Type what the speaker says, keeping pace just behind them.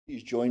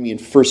Please join me in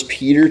 1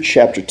 Peter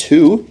chapter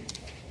 2.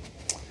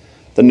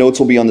 The notes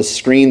will be on the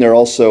screen. They're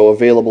also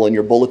available in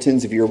your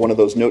bulletins if you're one of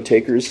those note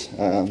takers.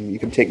 You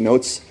can take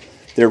notes.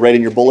 They're right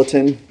in your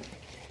bulletin.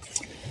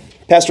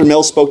 Pastor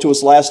Mills spoke to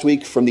us last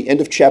week from the end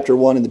of chapter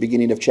 1 and the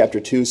beginning of chapter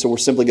 2, so we're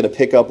simply going to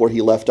pick up where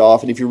he left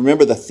off. And if you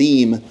remember, the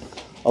theme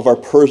of our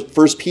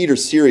 1 Peter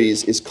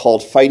series is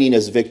called Fighting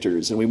as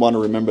Victors, and we want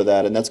to remember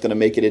that, and that's going to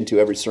make it into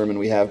every sermon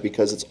we have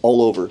because it's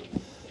all over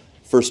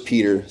 1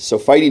 Peter. So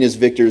Fighting as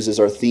Victors is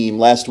our theme.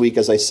 Last week,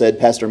 as I said,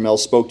 Pastor Mel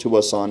spoke to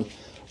us on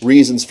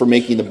reasons for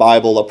making the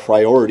Bible a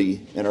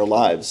priority in our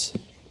lives.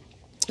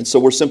 And so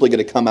we're simply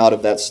going to come out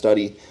of that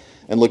study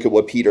and look at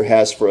what Peter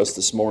has for us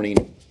this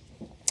morning.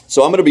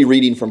 So I'm going to be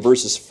reading from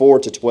verses 4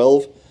 to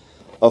 12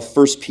 of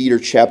 1 Peter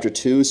chapter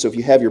 2. So if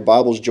you have your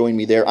Bibles, join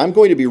me there. I'm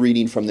going to be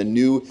reading from the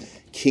New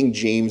King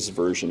James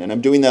Version, and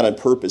I'm doing that on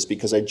purpose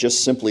because I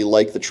just simply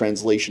like the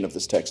translation of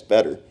this text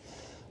better.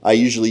 I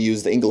usually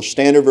use the English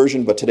Standard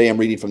Version, but today I'm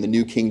reading from the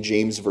New King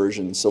James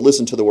Version. So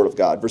listen to the Word of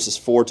God, verses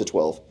 4 to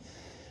 12.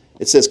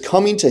 It says,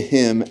 "Coming to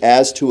him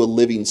as to a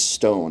living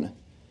stone,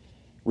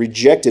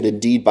 rejected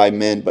indeed by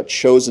men, but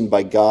chosen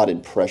by God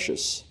and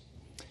precious.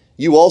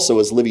 You also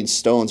as living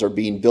stones are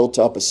being built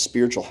up a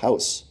spiritual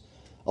house,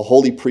 a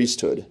holy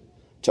priesthood,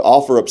 to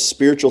offer up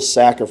spiritual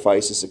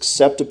sacrifices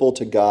acceptable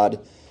to God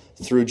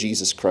through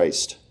Jesus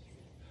Christ.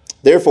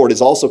 Therefore it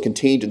is also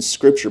contained in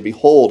Scripture,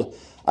 Behold,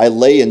 I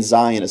lay in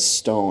Zion a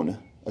stone,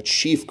 a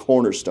chief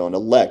cornerstone,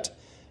 elect,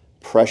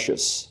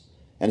 precious,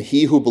 and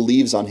he who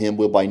believes on him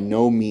will by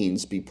no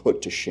means be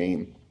put to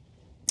shame.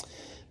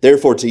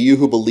 Therefore, to you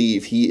who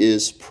believe, he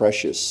is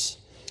precious.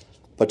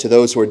 But to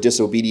those who are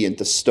disobedient,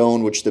 the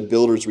stone which the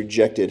builders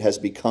rejected has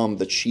become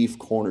the chief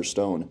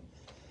cornerstone,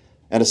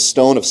 and a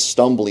stone of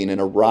stumbling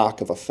and a rock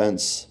of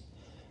offense.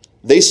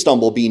 They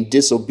stumble, being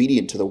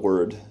disobedient to the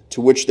word, to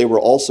which they were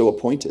also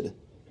appointed.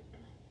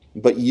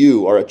 But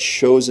you are a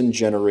chosen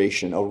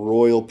generation, a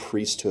royal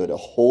priesthood, a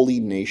holy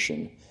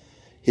nation,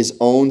 his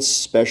own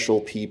special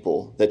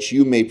people, that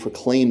you may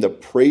proclaim the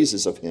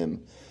praises of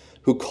him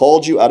who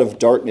called you out of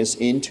darkness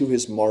into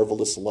his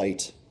marvelous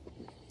light,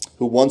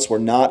 who once were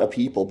not a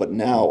people, but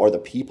now are the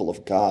people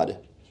of God,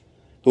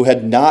 who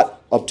had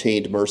not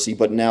obtained mercy,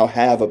 but now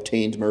have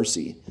obtained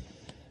mercy."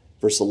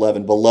 Verse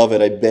 11,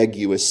 "Beloved, I beg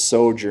you as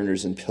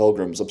sojourners and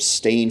pilgrims,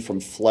 abstain from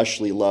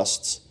fleshly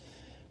lusts,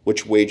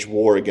 which wage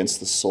war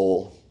against the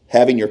soul,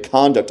 having your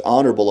conduct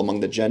honorable among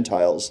the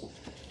Gentiles,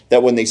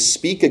 that when they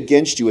speak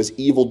against you as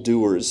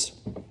evildoers,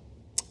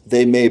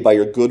 they may, by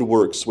your good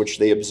works which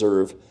they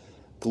observe,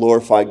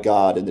 glorify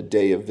God in the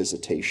day of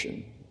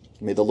visitation."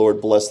 May the Lord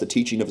bless the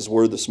teaching of his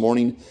word this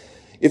morning.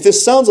 If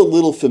this sounds a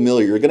little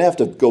familiar, you're going to have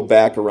to go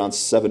back around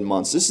 7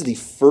 months. This is the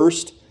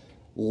first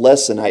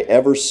lesson I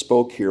ever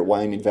spoke here at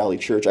Wyoming Valley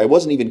Church. I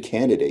wasn't even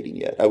candidating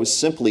yet. I was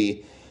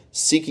simply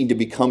seeking to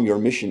become your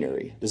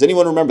missionary. Does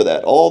anyone remember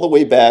that? All the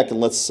way back in,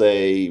 let's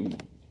say,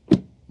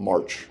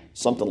 March,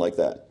 something like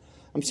that.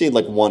 I'm seeing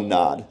like one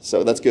nod,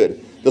 so that's good.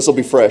 This will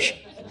be fresh.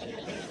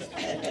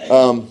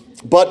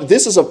 But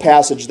this is a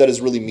passage that is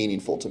really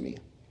meaningful to me.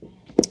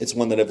 It's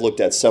one that I've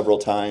looked at several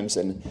times,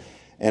 and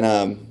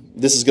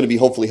this is going to be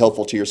hopefully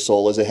helpful to your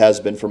soul, as it has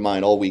been for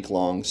mine all week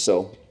long.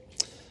 So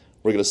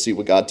we're going to see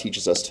what God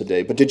teaches us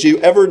today. But did you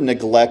ever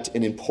neglect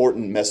an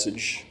important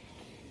message?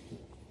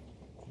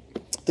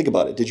 Think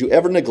about it. Did you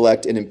ever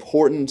neglect an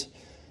important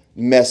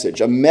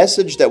message, a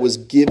message that was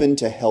given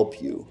to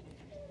help you?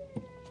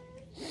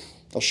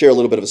 I'll share a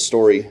little bit of a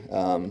story.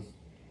 I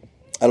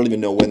don't even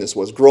know when this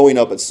was. Growing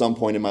up at some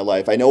point in my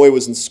life. I know I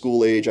was in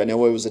school age. I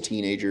know I was a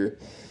teenager.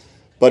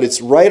 But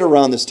it's right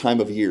around this time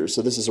of year,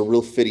 so this is a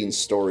real fitting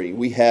story.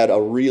 We had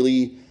a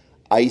really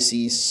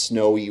icy,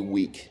 snowy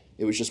week.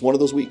 It was just one of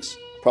those weeks.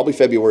 Probably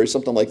February,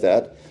 something like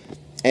that.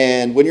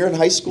 And when you're in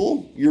high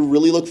school, you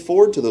really look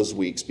forward to those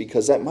weeks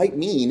because that might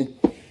mean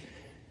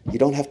you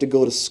don't have to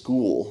go to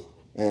school.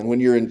 And when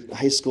you're in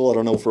high school, I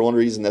don't know, for one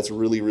reason, that's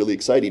really, really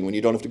exciting when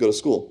you don't have to go to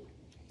school.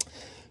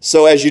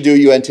 So as you do,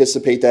 you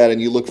anticipate that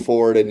and you look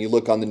forward and you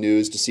look on the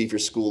news to see if your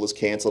school is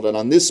canceled. And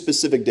on this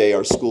specific day,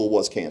 our school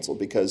was canceled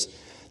because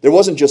there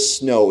wasn't just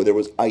snow, there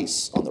was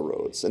ice on the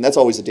roads. And that's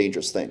always a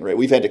dangerous thing, right?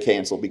 We've had to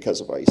cancel because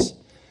of ice.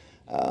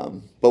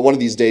 But one of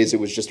these days,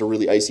 it was just a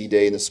really icy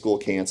day and the school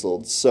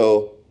canceled.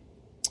 So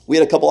we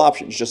had a couple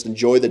options. Just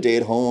enjoy the day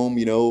at home,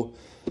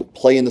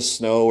 play in the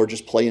snow or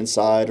just play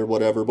inside or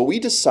whatever. But we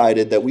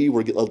decided that we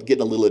were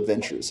getting a little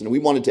adventurous and we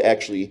wanted to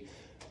actually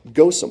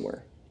go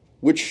somewhere,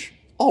 which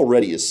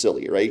already is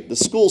silly, right? The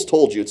school's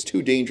told you it's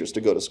too dangerous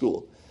to go to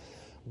school.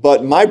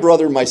 But my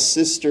brother, my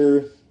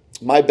sister,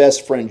 my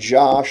best friend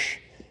Josh,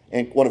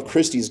 and one of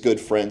Christy's good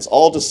friends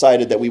all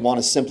decided that we want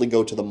to simply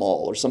go to the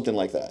mall or something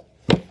like that.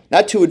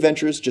 Not too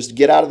adventurous, just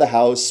get out of the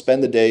house,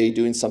 spend the day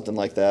doing something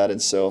like that.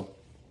 And so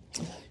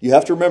you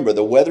have to remember,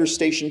 the weather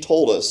station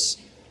told us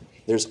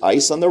there's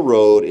ice on the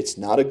road. It's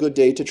not a good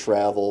day to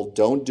travel.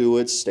 Don't do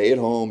it. Stay at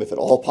home if at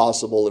all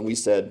possible. And we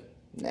said,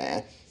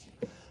 nah,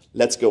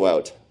 let's go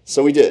out.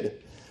 So we did.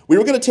 We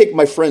were going to take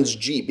my friend's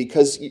Jeep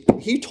because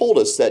he told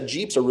us that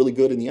Jeeps are really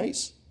good in the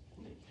ice.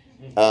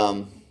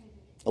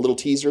 A little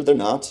teaser, they're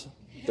not.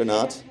 They're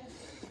not.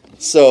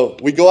 So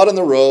we go out on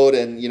the road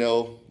and,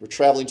 we're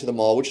traveling to the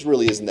mall, which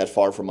really isn't that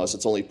far from us.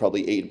 It's only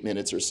probably 8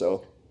 minutes or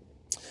so.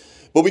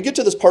 But we get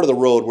to this part of the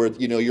road where,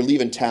 you're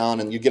leaving town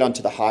and you get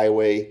onto the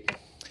highway.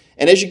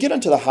 And as you get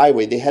onto the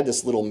highway, they had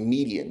this little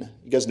median.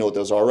 You guys know what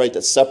those are, right?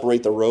 That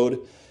separate the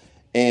road.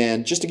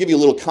 And just to give you a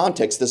little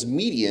context, this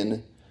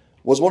median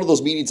was one of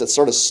those medians that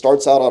sort of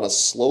starts out on a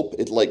slope.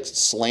 It like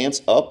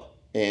slants up,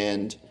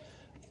 and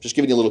just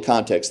giving you a little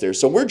context there.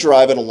 So we're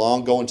driving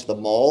along, going to the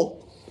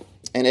mall.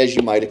 And as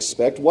you might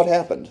expect, what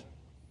happened?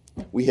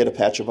 We hit a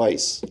patch of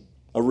ice,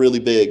 a really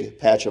big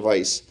patch of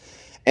ice.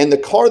 And the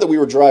car that we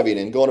were driving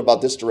in, going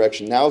about this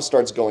direction, now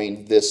starts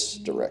going this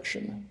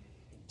direction,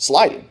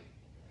 sliding.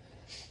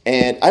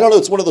 And I don't know,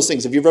 it's one of those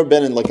things, if you've ever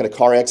been in a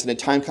car accident,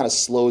 time kind of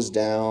slows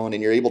down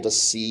and you're able to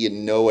see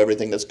and know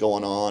everything that's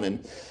going on.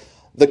 And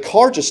the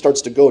car just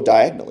starts to go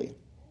diagonally.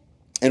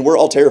 And we're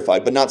all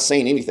terrified, but not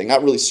saying anything,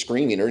 not really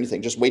screaming or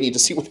anything, just waiting to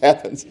see what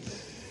happens.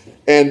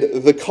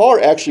 And the car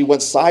actually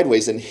went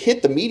sideways and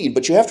hit the median,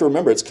 but you have to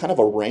remember, it's kind of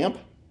a ramp.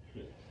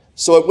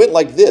 So it went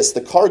like this.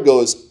 The car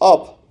goes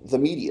up the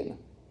median,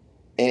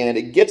 and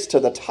it gets to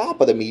the top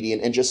of the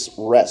median and just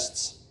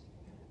rests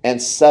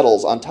and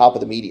settles on top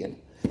of the median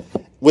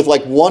with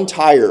one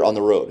tire on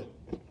the road.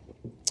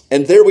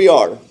 And there we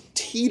are,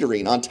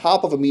 teetering on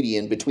top of a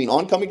median between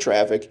oncoming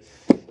traffic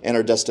and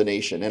our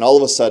destination. And all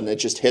of a sudden, it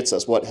just hits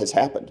us. What has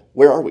happened?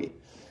 Where are we?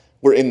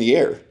 We're in the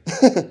air,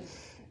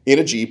 in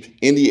a Jeep,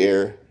 in the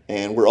air,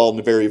 and we're all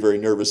very, very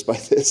nervous by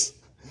this.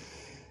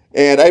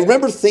 And I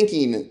remember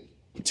thinking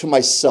to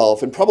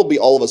myself, and probably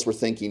all of us were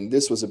thinking,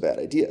 this was a bad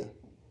idea.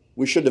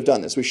 We shouldn't have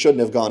done this. We shouldn't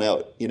have gone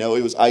out.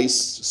 It was ice,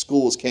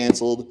 school was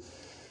canceled.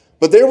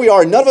 But there we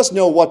are, none of us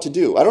know what to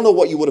do. I don't know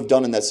what you would have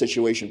done in that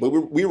situation, but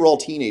we were all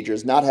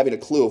teenagers, not having a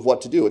clue of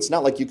what to do. It's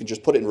not like you can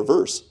just put it in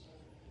reverse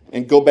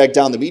and go back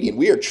down the median.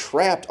 We are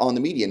trapped on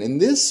the median, and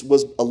this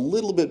was a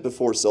little bit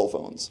before cell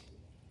phones.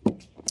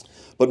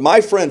 But my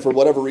friend, for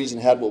whatever reason,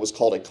 had what was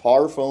called a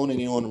car phone.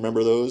 Anyone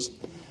remember those?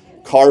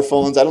 Car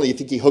phones. I don't even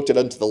think he hooked it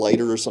onto the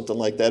lighter or something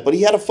like that. But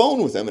he had a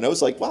phone with him, and I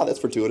was like, wow, that's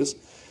fortuitous.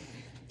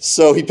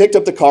 So he picked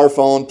up the car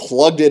phone,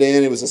 plugged it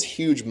in. It was this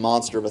huge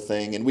monster of a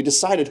thing. And we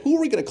decided, who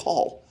are we going to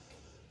call?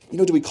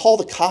 Do we call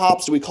the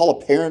cops? Do we call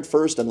a parent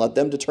first and let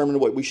them determine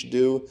what we should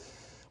do?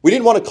 We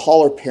didn't want to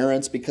call our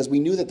parents because we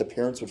knew that the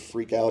parents would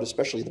freak out,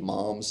 especially the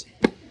moms.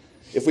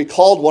 If we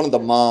called one of the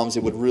moms,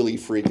 it would really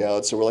freak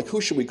out. So we're like, who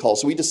should we call?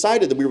 So we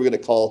decided that we were going to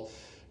call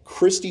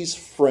Christy's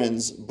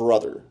friend's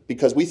brother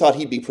because we thought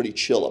he'd be pretty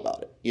chill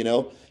about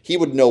it. He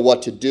would know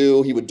what to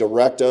do. He would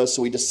direct us.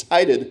 So we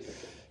decided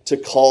to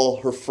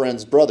call her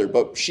friend's brother.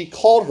 But she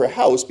called her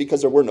house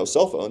because there were no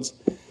cell phones.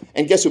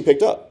 And guess who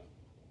picked up?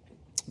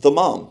 The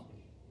mom.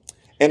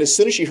 And as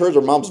soon as she heard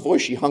her mom's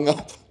voice, she hung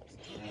up.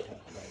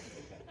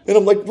 And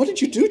I'm like, what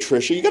did you do,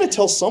 Trisha? You got to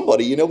tell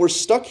somebody. We're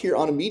stuck here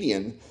on a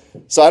median.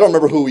 So I don't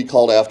remember who we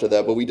called after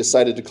that, but we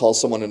decided to call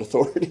someone in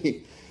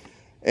authority.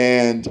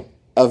 And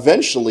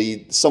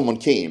eventually someone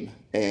came,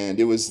 and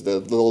it was the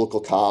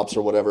local cops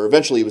or whatever.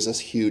 Eventually it was this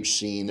huge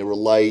scene. There were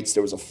lights.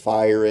 There was a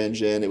fire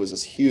engine. It was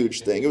this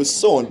huge thing. It was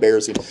so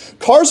embarrassing.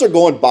 Cars are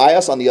going by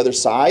us on the other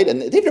side,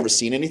 and they've never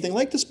seen anything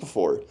like this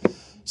before.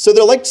 So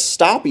they're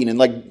stopping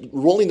and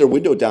rolling their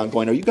window down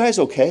going, are you guys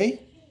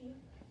okay?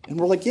 And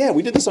we're like, yeah,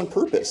 we did this on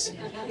purpose.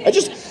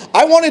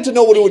 I wanted to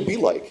know what it would be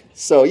like.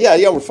 So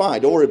yeah, we're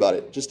fine. Don't worry about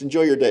it. Just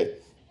enjoy your day.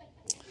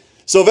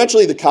 So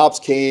eventually the cops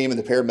came and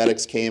the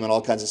paramedics came and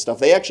all kinds of stuff.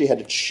 They actually had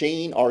to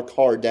chain our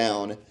car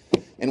down,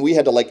 and we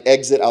had to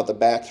exit out the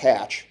back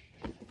hatch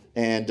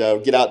and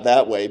get out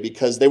that way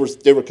because they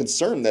were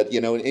concerned that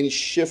any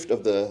shift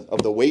of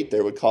the weight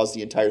there would cause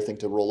the entire thing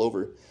to roll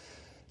over.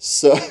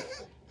 So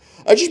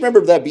I just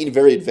remember that being a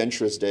very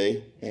adventurous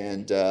day.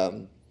 And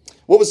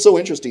what was so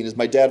interesting is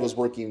my dad was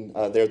working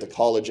there at the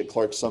college at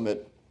Clark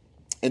Summit,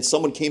 and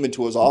someone came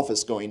into his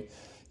office going,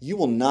 you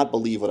will not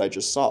believe what I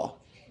just saw.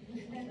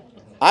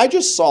 I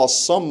just saw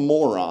some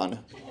moron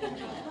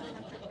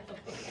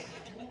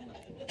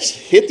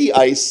hit the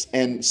ice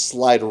and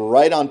slide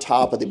right on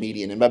top of the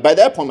median. And by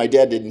that point, my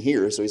dad didn't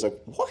hear, so he's like,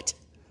 what?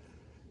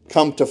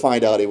 Come to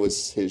find out it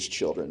was his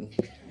children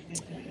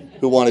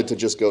who wanted to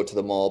just go to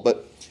the mall.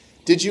 But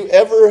did you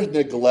ever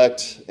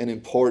neglect an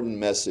important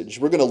message?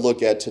 We're going to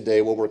look at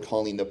today what we're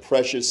calling the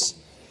precious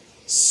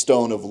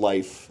stone of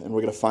life. And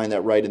we're going to find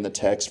that right in the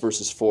text,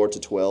 verses 4 to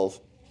 12.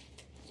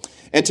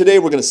 And today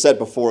we're going to set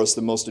before us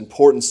the most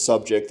important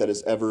subject that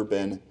has ever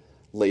been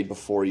laid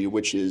before you,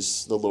 which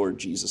is the Lord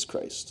Jesus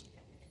Christ.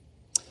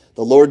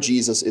 The Lord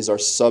Jesus is our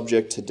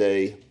subject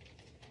today,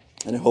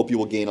 and I hope you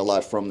will gain a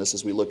lot from this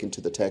as we look into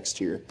the text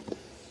here.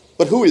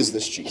 But who is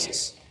this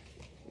Jesus?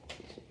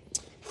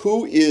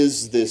 Who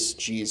is this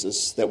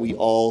Jesus that we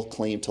all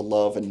claim to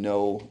love and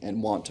know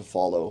and want to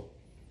follow?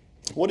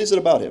 What is it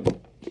about him?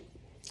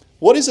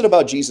 What is it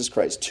about Jesus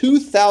Christ?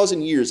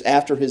 2,000 years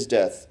after his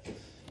death,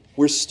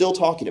 we're still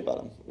talking about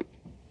him.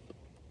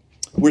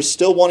 We're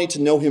still wanting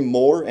to know him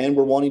more, and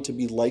we're wanting to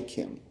be like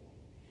him.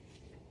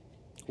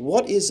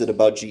 What is it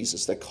about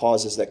Jesus that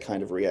causes that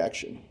kind of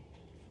reaction?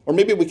 Or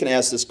maybe we can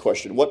ask this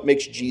question: what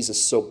makes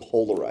Jesus so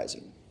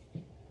polarizing?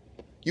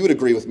 You would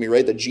agree with me,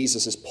 right, that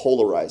Jesus is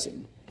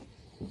polarizing.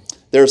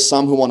 There are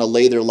some who want to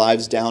lay their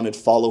lives down and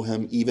follow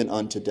him even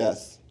unto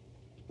death.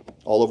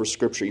 All over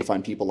Scripture you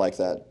find people like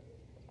that.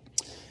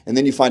 And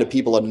then you find a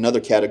people in another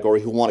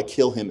category who want to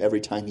kill him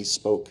every time he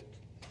spoke.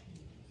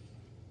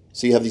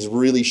 So you have these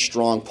really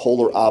strong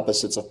polar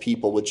opposites of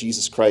people with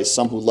Jesus Christ.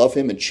 Some who love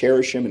him and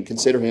cherish him and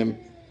consider him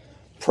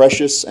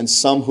precious, and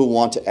some who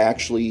want to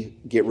actually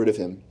get rid of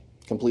him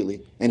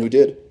completely. And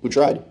who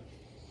tried.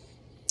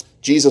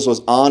 Jesus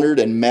was honored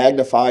and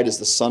magnified as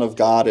the Son of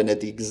God, and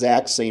at the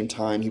exact same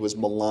time he was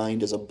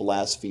maligned as a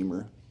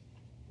blasphemer.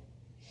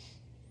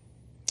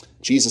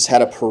 Jesus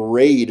had a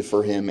parade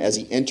for him as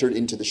he entered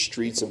into the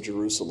streets of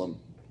Jerusalem.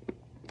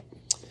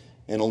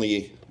 And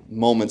only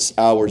moments,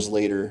 hours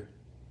later,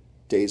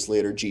 days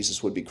later,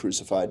 Jesus would be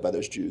crucified by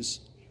those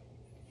Jews.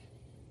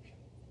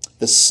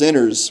 The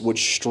sinners would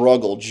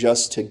struggle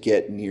just to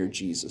get near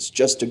Jesus,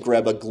 just to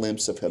grab a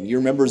glimpse of him. You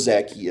remember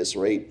Zacchaeus,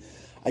 right?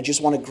 I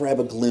just want to grab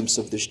a glimpse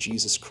of this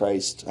Jesus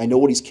Christ. I know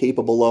what he's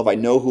capable of. I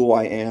know who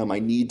I am. I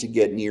need to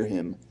get near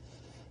him.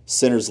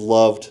 Sinners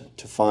loved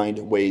to find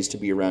ways to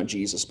be around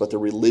Jesus, but the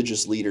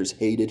religious leaders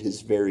hated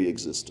his very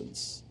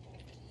existence.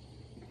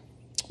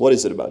 What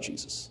is it about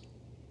Jesus?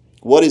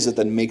 What is it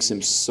that makes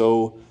him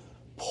so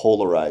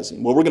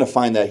polarizing? Well, we're going to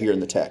find that here in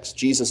the text.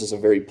 Jesus is a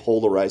very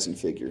polarizing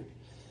figure.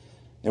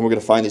 And we're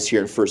going to find this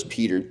here in 1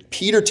 Peter.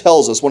 Peter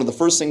tells us, one of the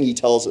first things he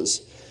tells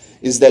us,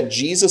 is that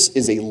Jesus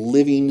is a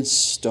living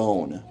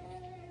stone.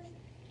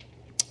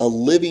 A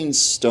living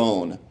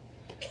stone.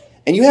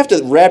 And you have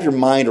to wrap your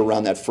mind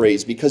around that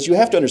phrase, because you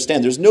have to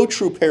understand there's no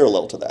true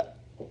parallel to that.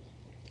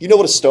 You know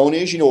what a stone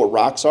is, you know what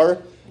rocks are,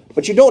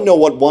 but you don't know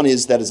what one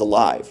is that is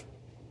alive.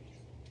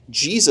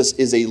 Jesus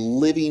is a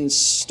living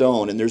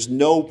stone, and there's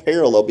no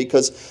parallel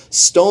because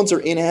stones are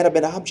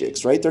inanimate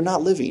objects, right? They're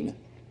not living.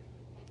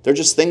 They're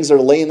just things that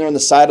are laying there on the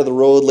side of the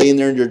road, laying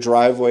there in your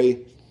driveway.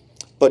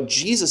 But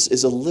Jesus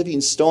is a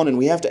living stone, and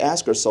we have to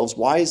ask ourselves,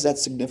 why is that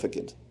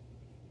significant?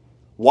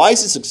 Why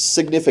is it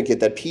significant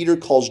that Peter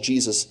calls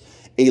Jesus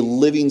a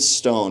living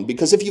stone?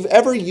 Because if you've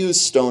ever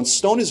used stone,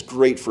 stone is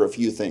great for a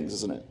few things,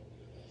 isn't it?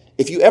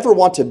 If you ever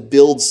want to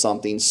build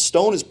something,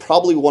 stone is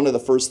probably one of the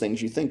first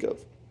things you think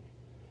of.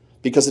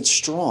 Because it's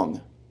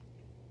strong,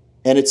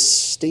 and it's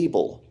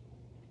stable,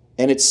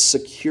 and it's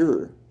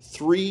secure.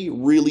 Three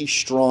really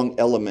strong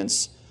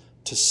elements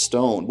to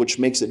stone, which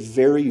makes it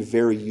very,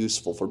 very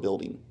useful for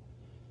building.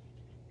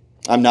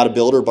 I'm not a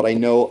builder, but I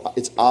know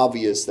it's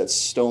obvious that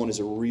stone is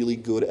a really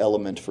good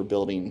element for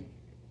building.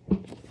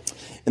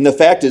 And the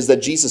fact is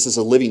that Jesus is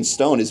a living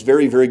stone is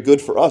very, very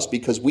good for us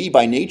because we,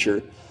 by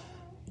nature,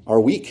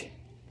 are weak,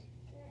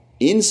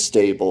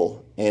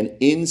 unstable, and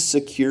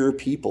insecure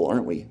people,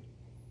 aren't we?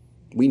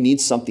 We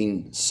need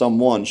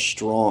someone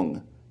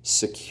strong,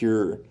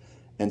 secure,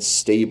 and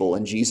stable,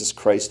 and Jesus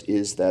Christ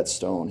is that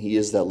stone. He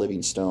is that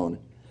living stone.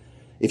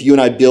 If you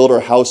and I build our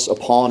house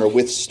upon or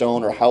with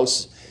stone, our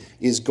house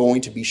is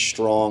going to be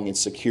strong and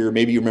secure.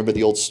 Maybe you remember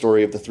the old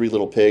story of the three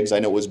little pigs. I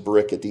know it was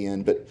brick at the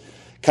end, but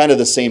kind of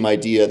the same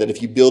idea that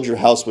if you build your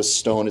house with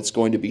stone, it's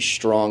going to be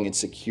strong and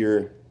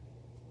secure,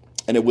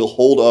 and it will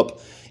hold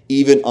up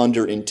even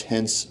under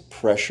intense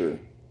pressure.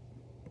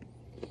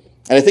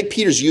 And I think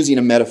Peter's using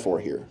a metaphor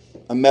here,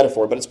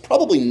 but it's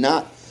probably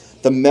not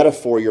the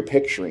metaphor you're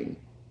picturing.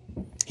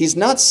 He's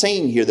not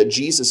saying here that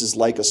Jesus is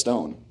like a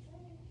stone.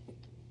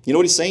 You know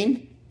what he's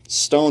saying?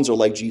 Stones are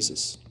like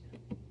Jesus.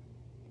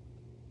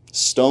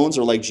 Stones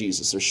are like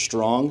Jesus. They're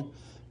strong,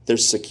 they're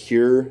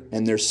secure,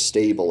 and they're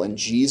stable. And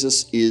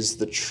Jesus is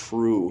the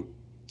true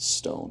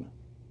stone.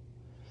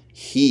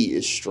 He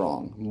is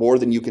strong, more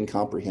than you can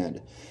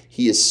comprehend.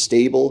 He is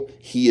stable,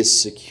 he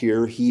is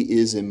secure, he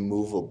is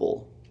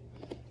immovable.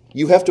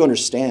 You have to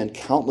understand,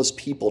 countless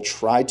people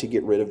tried to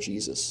get rid of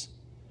Jesus,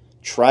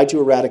 tried to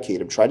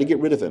eradicate him, tried to get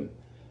rid of him.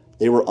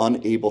 They were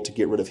unable to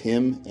get rid of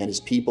him and his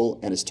people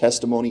and his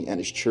testimony and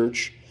his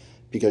church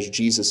because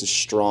Jesus is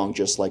strong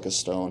just like a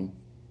stone.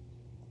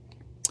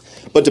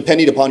 But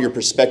depending upon your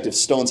perspective,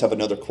 stones have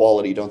another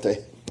quality, don't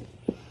they?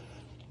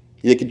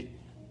 They can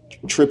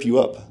trip you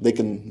up. They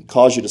can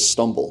cause you to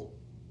stumble.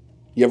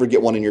 You ever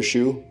get one in your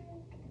shoe?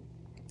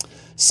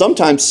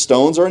 Sometimes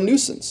stones are a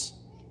nuisance.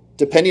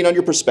 Depending on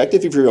your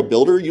perspective, if you're a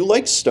builder, you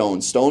like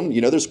stone. Stone,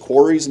 there's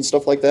quarries and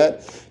stuff like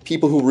that.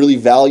 People who really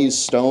value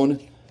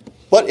stone.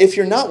 But if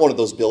you're not one of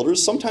those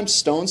builders, sometimes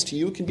stones to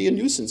you can be a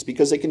nuisance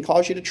because they can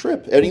cause you to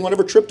trip. Anyone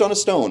ever tripped on a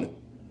stone?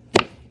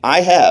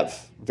 I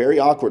have, very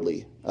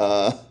awkwardly.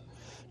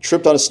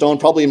 Tripped on a stone,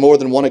 probably more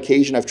than one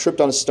occasion. I've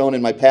tripped on a stone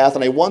in my path,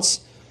 and I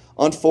once,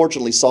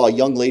 unfortunately, saw a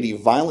young lady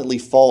violently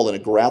fall in a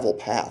gravel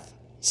path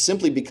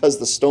simply because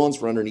the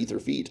stones were underneath her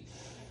feet.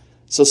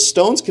 So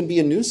stones can be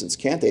a nuisance,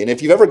 can't they? And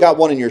if you've ever got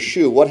one in your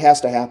shoe, what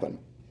has to happen?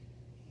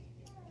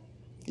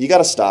 You got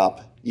to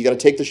stop. You got to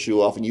take the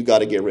shoe off, and you got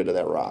to get rid of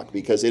that rock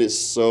because it is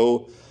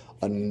so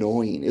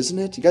annoying, isn't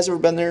it? You guys ever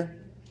been there?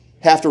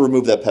 Have to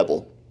remove that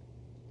pebble.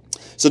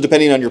 So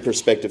depending on your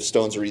perspective,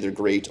 stones are either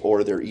great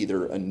or they're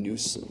either a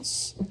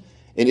nuisance.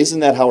 And isn't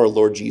that how our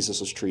Lord Jesus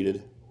was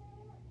treated?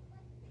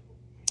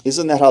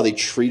 Isn't that how they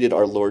treated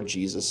our Lord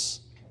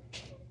Jesus?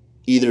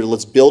 Either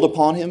let's build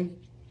upon him,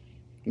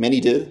 many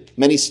did,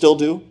 many still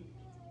do,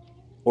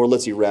 or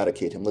let's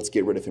eradicate him. Let's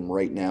get rid of him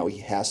right now. He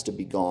has to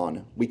be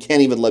gone. We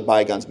can't even let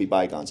bygones be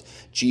bygones.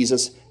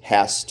 Jesus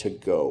has to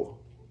go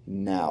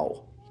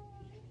now.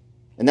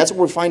 And that's what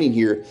we're finding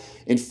here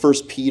in 1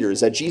 Peter,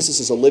 is that Jesus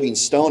is a living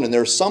stone, and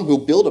there are some who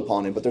build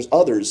upon him, but there's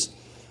others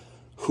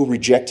who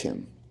reject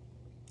him.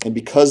 And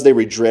because they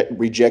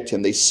reject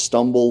him, they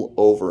stumble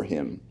over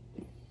him.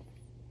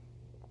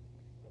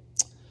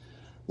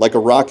 Like a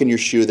rock in your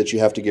shoe that you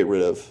have to get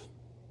rid of.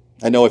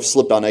 I know I've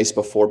slipped on ice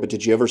before, but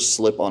did you ever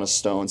slip on a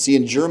stone? See,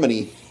 in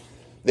Germany,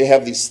 they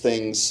have these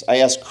things. I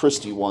asked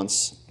Christy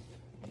once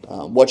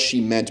what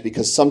she meant,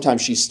 because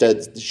sometimes she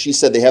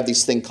said they have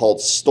these things called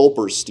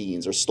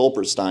Stolpersteins or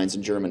Stolpersteins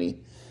in Germany.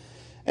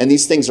 And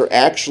these things are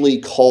actually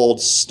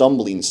called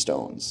stumbling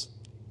stones.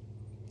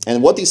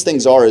 And what these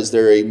things are is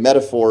they're a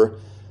metaphor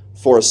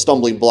for a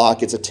stumbling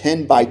block. It's a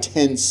 10 by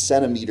 10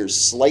 centimeters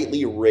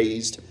slightly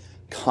raised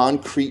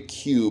concrete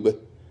cube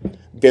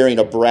bearing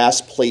a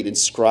brass plate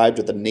inscribed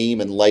with the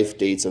name and life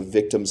dates of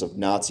victims of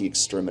Nazi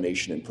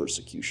extermination and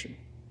persecution.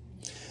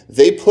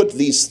 They put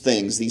these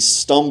things, these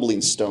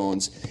stumbling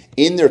stones,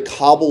 in their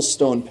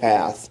cobblestone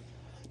path,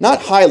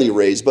 not highly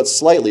raised, but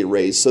slightly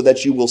raised, so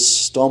that you will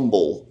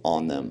stumble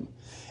on them.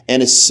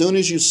 And as soon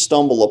as you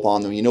stumble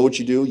upon them, you know what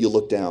you do? You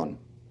look down.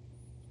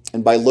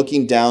 And by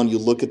looking down, you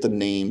look at the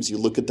names, you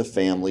look at the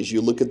families,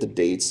 you look at the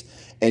dates,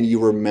 and you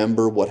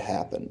remember what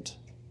happened.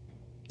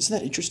 Isn't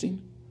that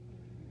interesting?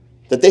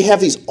 That they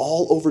have these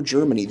all over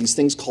Germany, these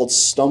things called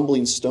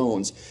stumbling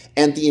stones,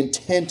 and the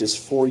intent is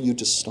for you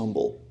to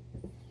stumble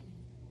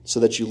so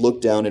that you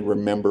look down and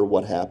remember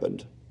what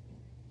happened.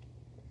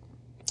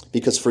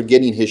 Because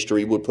forgetting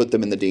history would put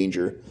them in the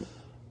danger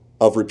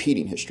of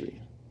repeating history.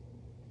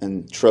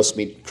 And trust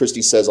me,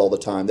 Christy says all the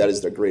time, that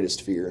is their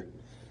greatest fear,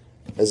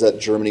 is that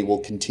Germany will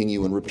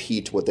continue and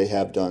repeat what they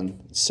have done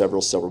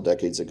several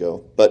decades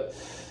ago. But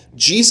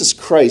Jesus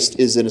Christ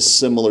is in a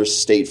similar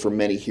state for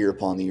many here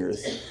upon the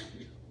earth.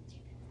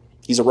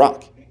 He's a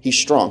rock. He's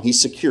strong. He's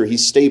secure.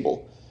 He's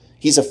stable.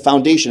 He's a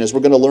foundation. As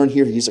we're going to learn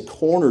here, he's a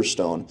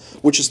cornerstone,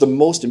 which is the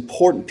most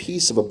important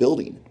piece of a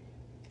building.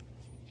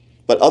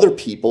 But other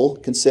people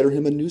consider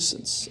him a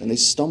nuisance, and they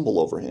stumble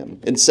over him.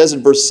 And it says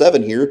in verse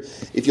 7 here,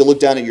 if you look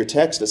down at your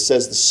text, it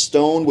says, the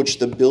stone which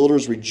the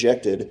builders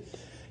rejected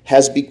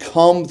has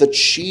become the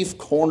chief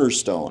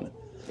cornerstone.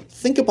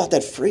 Think about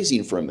that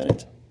phrasing for a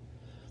minute.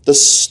 The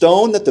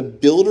stone that the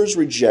builders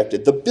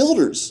rejected, the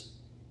builders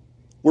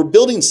were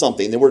building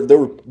something. They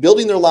were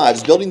building their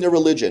lives, building their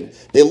religion.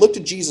 They looked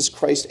at Jesus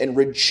Christ and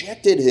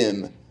rejected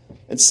him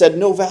and said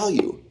no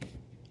value.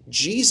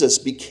 Jesus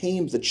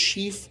became the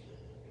chief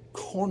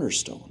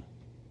cornerstone,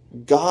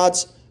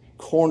 God's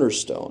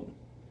cornerstone.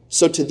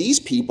 So to these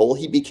people,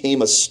 he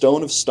became a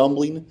stone of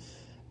stumbling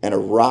and a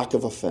rock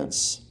of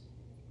offense.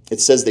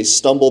 It says they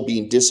stumble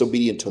being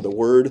disobedient to the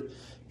word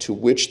to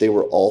which they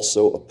were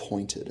also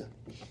appointed.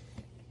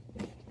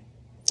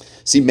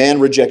 See, man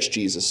rejects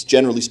Jesus,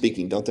 generally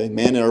speaking, don't they?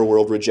 Man in our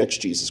world rejects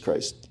Jesus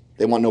Christ.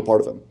 They want no part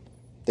of him.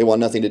 They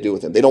want nothing to do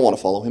with him. They don't want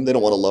to follow him. They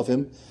don't want to love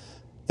him.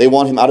 They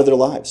want him out of their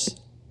lives.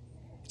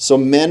 So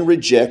men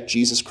reject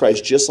Jesus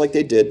Christ just like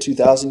they did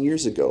 2,000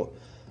 years ago.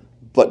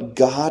 But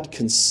God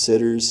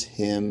considers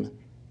him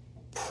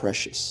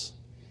precious.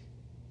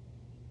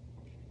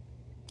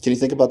 Can you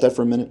think about that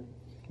for a minute?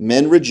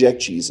 Men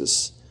reject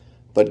Jesus,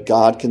 but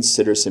God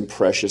considers him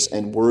precious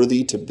and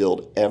worthy to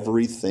build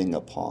everything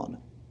upon.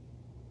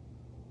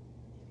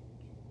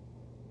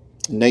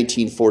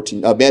 Matthew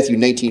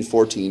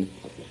 19:14,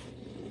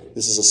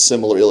 this is a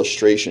similar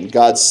illustration.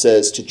 God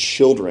says to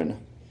children,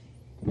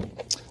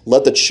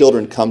 let the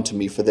children come to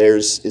me, for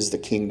theirs is the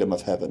kingdom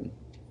of heaven.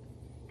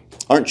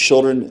 Aren't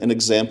children an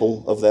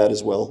example of that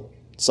as well?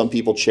 Some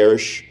people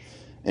cherish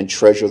and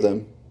treasure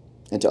them,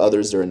 and to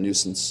others they're a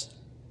nuisance.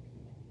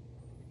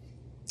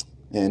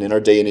 And in our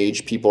day and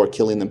age, people are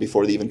killing them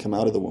before they even come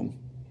out of the womb.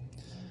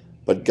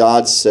 But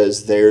God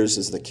says theirs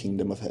is the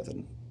kingdom of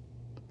heaven.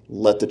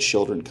 Let the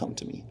children come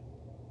to me.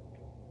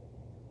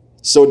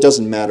 So it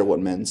doesn't matter what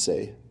men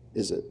say,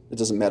 is it? It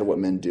doesn't matter what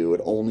men do.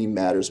 It only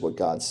matters what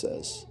God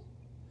says.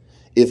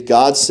 If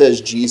God says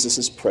Jesus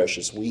is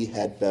precious, we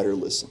had better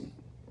listen.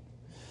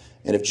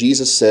 And if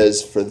Jesus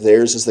says, for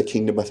theirs is the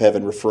kingdom of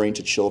heaven, referring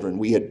to children,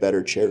 we had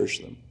better cherish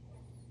them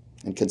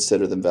and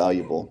consider them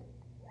valuable.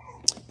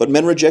 But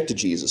men rejected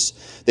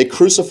Jesus. They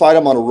crucified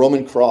him on a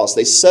Roman cross.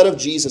 They said of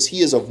Jesus,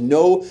 he is of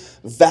no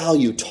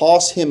value.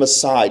 Toss him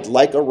aside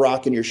like a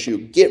rock in your shoe.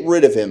 Get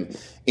rid of him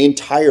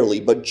entirely.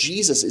 But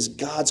Jesus is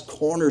God's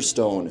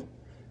cornerstone.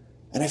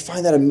 And I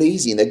find that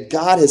amazing that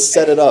God has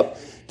set it up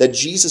that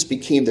Jesus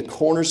became the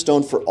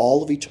cornerstone for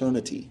all of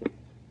eternity.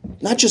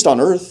 Not just on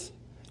earth,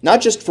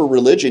 not just for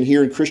religion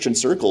here in Christian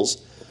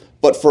circles,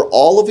 but for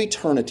all of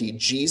eternity,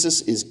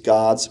 Jesus is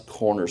God's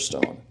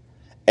cornerstone.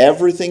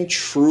 Everything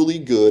truly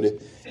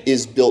good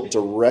is built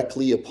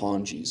directly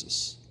upon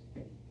Jesus.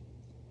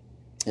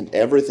 And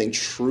everything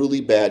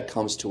truly bad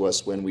comes to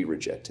us when we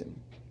reject him.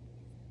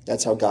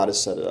 That's how God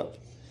has set it up.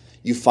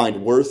 You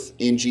find worth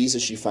in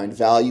Jesus. You find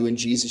value in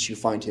Jesus. You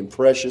find him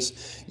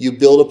precious. You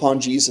build upon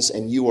Jesus,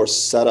 and you are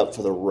set up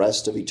for the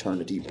rest of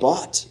eternity.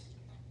 But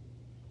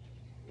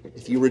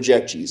if you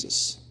reject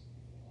Jesus,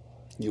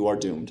 you are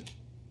doomed.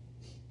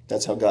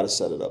 That's how God has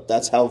set it up.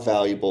 That's how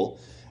valuable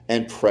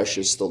and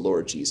precious the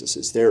Lord Jesus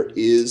is. There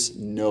is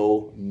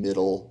no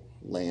middle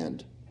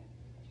land.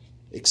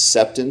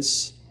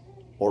 Acceptance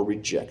or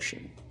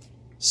rejection.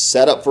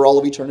 Set up for all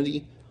of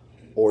eternity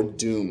or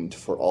doomed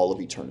for all of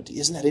eternity.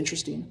 Isn't that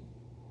interesting?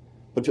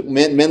 But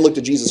men looked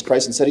at Jesus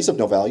Christ and said, he's of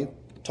no value.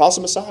 Toss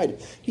him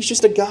aside. He's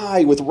just a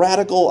guy with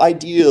radical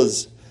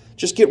ideas.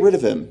 Just get rid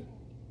of him.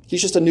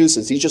 He's just a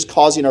nuisance. He's just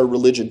causing our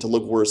religion to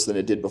look worse than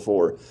it did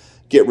before.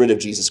 Get rid of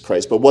Jesus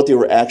Christ. But what they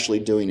were actually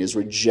doing is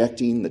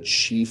rejecting the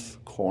chief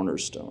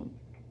cornerstone.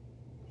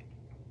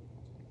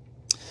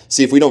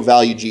 See, if we don't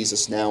value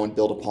Jesus now and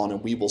build upon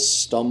him, we will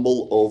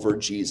stumble over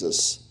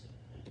Jesus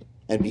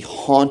and be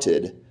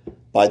haunted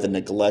by the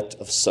neglect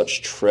of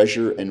such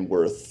treasure and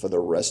worth for the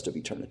rest of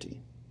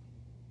eternity.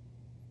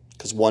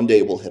 Because one day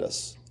it will hit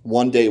us.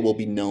 One day it will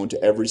be known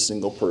to every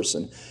single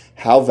person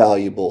how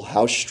valuable,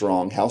 how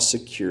strong, how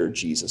secure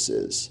Jesus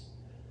is.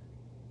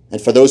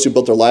 And for those who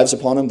built their lives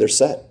upon him, they're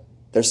set.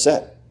 They're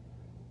set.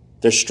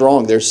 They're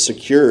strong. They're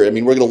secure. I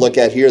mean, we're going to look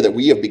at here that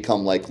we have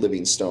become like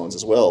living stones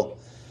as well.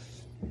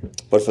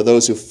 But for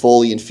those who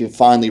fully and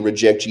finally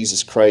reject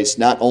Jesus Christ,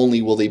 not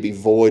only will they be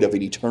void of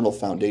an eternal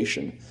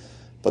foundation,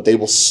 but they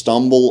will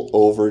stumble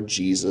over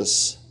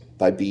Jesus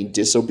by being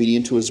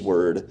disobedient to his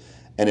word,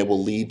 and it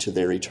will lead to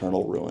their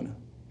eternal ruin.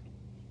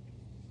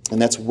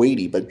 And that's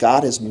weighty, but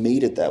God has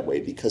made it that way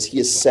because he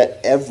has set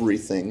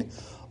everything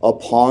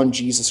upon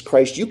Jesus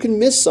Christ. You can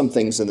miss some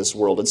things in this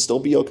world and still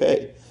be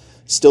okay,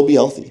 still be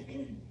healthy.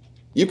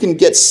 You can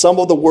get some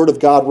of the word of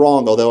God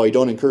wrong, although I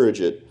don't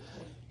encourage it,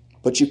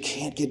 but you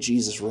can't get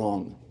Jesus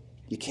wrong.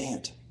 You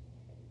can't.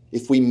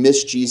 If we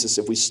miss Jesus,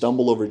 if we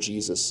stumble over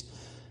Jesus,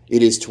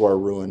 it is to our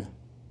ruin.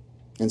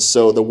 And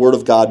so the Word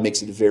of God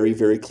makes it very,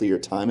 very clear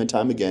time and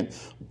time again,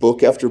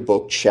 book after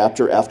book,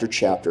 chapter after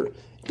chapter,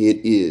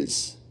 it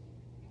is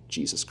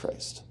Jesus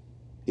Christ.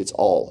 It's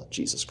all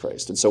Jesus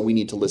Christ. And so we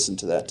need to listen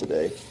to that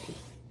today.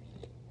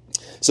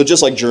 So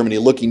just like Germany,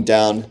 looking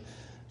down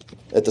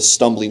at the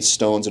stumbling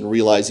stones and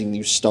realizing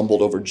you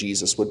stumbled over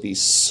Jesus would be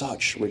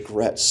such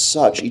regret,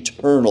 such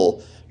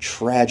eternal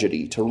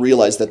tragedy to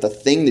realize that the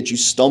thing that you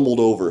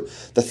stumbled over,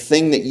 the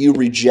thing that you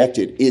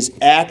rejected, is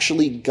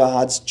actually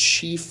God's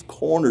chief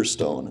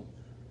cornerstone.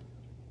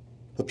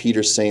 But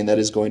Peter's saying that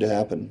is going to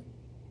happen.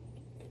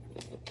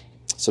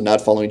 So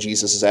not following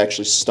Jesus is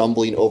actually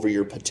stumbling over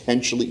your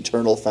potential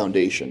eternal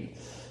foundation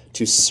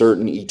to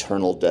certain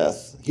eternal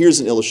death. Here's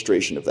an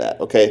illustration of that,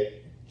 okay?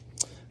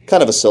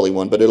 Kind of a silly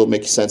one, but it'll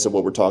make sense of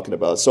what we're talking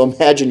about. So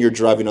imagine you're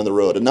driving on the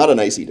road, and not an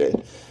icy day,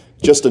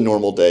 just a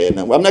normal day. And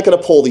I'm not going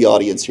to poll the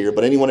audience here,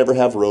 but anyone ever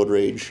have road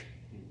rage?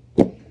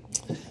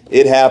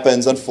 It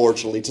happens,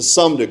 unfortunately, to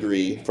some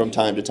degree from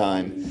time to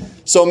time.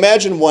 So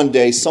imagine one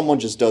day someone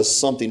just does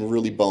something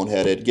really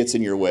boneheaded, gets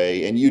in your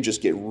way, and you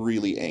just get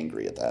really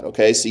angry at that,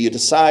 okay? So you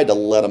decide to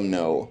let them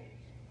know.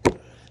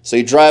 So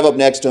you drive up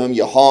next to him,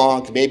 you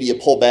honk, maybe you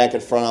pull back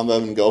in front of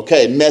him and go,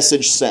 okay,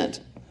 message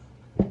sent.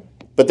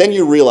 But then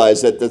you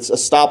realize that a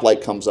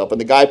stoplight comes up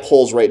and the guy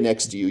pulls right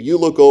next to you. You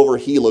look over,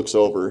 he looks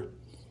over.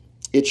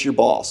 It's your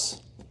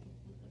boss.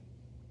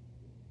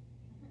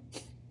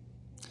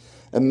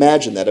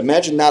 Imagine that.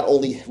 Imagine not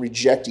only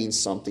rejecting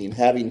something,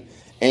 having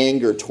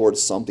anger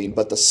towards something,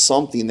 but the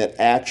something that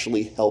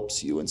actually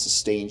helps you and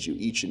sustains you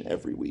each and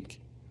every week.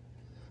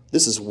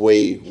 This is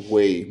way,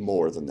 way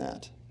more than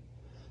that.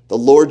 The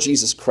Lord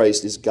Jesus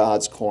Christ is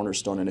God's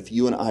cornerstone, and if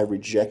you and I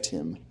reject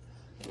him,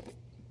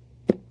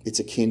 it's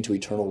akin to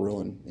eternal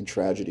ruin and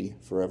tragedy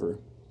forever.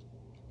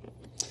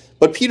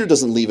 But Peter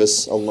doesn't leave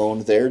us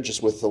alone there,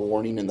 just with the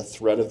warning and the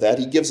threat of that.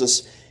 He gives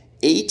us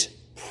 8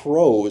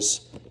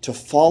 pros to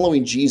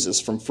following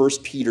Jesus from 1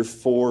 Peter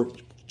 4,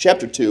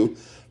 chapter 2,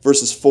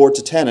 verses 4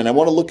 to 10. And I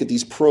want to look at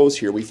these pros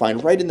here we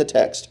find right in the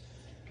text,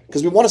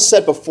 because we want to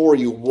set before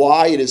you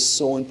why it is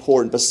so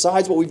important,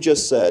 besides what we've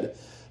just said,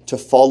 to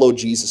follow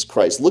Jesus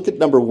Christ. Look at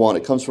number 1.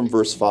 It comes from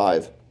verse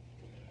 5.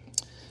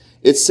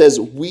 It says,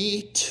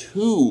 we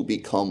too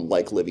become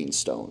like living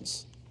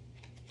stones.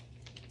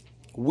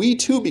 We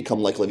too become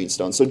like living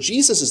stones. So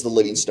Jesus is the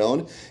living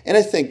stone, and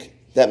I think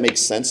that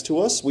makes sense to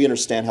us. We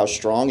understand how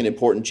strong and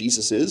important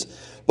Jesus is.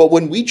 But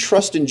when we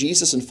trust in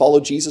Jesus and follow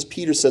Jesus,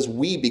 Peter says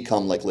we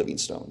become like living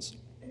stones.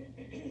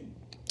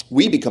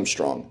 We become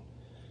strong.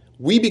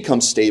 We become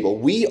stable.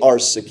 We are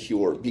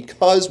secure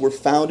because we're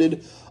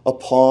founded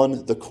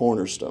upon the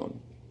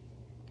cornerstone.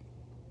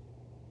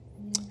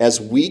 As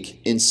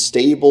weak,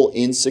 unstable,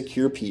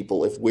 insecure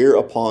people, if we're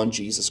upon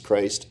Jesus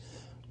Christ,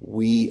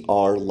 we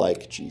are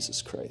like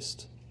Jesus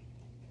Christ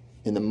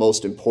in the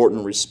most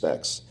important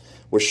respects.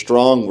 We're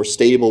strong, we're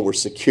stable, we're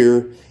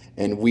secure,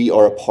 and we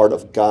are a part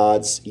of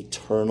God's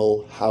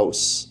eternal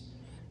house.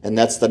 And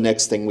that's the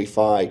next thing we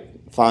find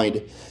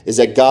is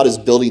that God is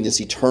building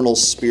this eternal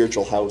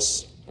spiritual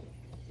house,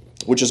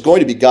 which is going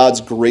to be God's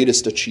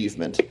greatest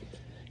achievement.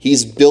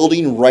 He's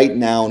building right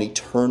now an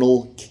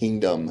eternal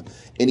kingdom,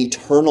 an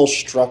eternal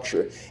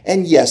structure.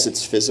 And yes,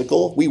 it's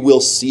physical. We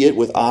will see it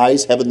with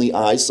eyes, heavenly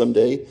eyes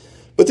someday.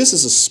 But this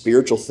is a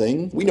spiritual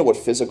thing. We know what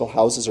physical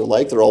houses are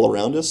like. They're all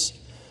around us.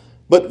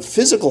 But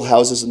physical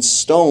houses and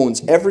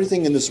stones,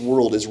 everything in this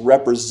world is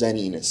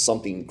representing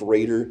something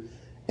greater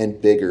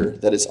and bigger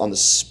that is on the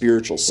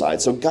spiritual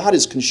side. So God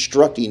is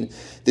constructing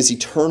this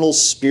eternal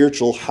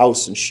spiritual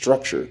house and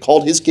structure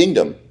called his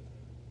kingdom.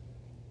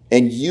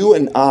 And you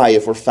and I,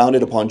 if we're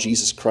founded upon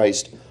Jesus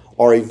Christ,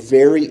 are a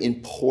very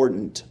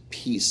important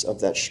piece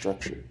of that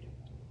structure.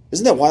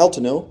 Isn't that wild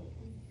to know?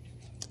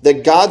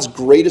 That God's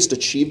greatest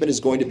achievement is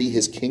going to be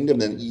his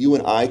kingdom, and you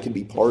and I can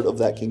be part of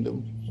that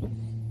kingdom.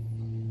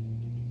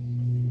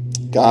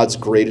 God's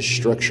greatest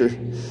structure.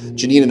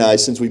 Janine and I,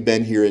 since we've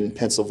been here in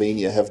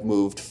Pennsylvania, have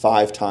moved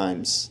 5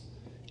 times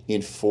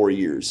in 4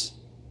 years.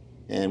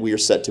 And we are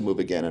set to move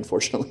again,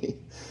 unfortunately.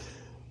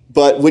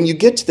 But when you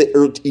get to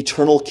the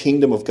eternal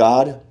kingdom of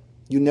God,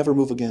 you never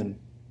move again.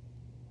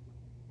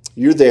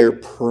 You're there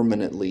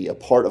permanently, a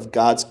part of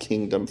God's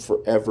kingdom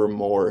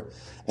forevermore.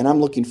 And I'm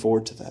looking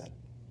forward to that.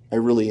 I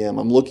really am.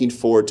 I'm looking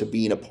forward to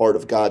being a part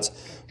of God's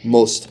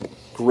most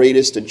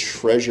greatest and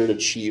treasured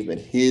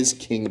achievement, his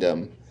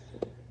kingdom.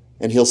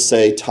 And he'll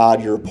say,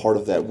 Todd, you're a part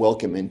of that.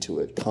 Welcome into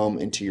it. Come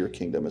into your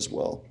kingdom as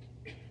well.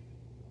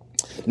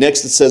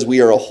 Next, it says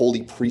we are a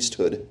holy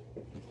priesthood.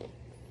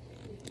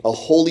 A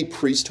holy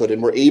priesthood,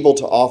 and we're able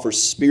to offer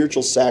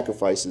spiritual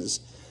sacrifices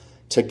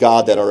to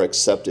God that are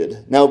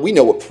accepted. Now, we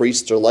know what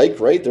priests are like,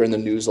 right? They're in the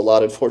news a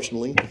lot,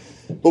 unfortunately.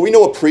 But we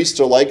know what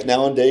priests are like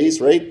nowadays,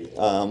 right?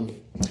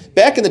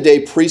 Back in the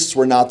day, priests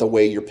were not the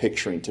way you're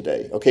picturing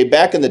today. Okay,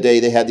 back in the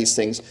day, they had these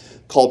things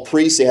called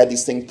priests. They had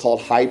these things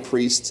called high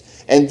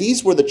priests. And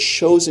these were the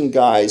chosen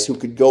guys who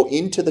could go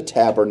into the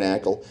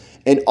tabernacle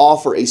and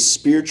offer a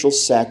spiritual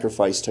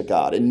sacrifice to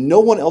God. And no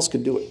one else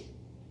could do it.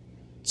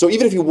 So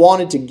even if you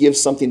wanted to give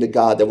something to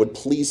God that would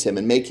please him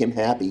and make him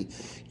happy,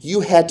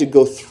 you had to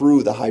go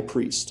through the high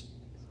priest.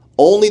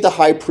 Only the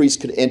high priest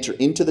could enter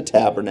into the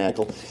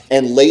tabernacle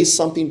and lay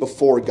something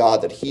before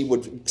God that he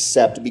would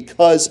accept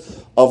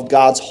because of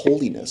God's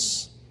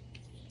holiness.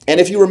 And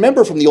if you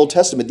remember from the Old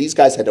Testament, these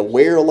guys had to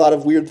wear a lot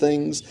of weird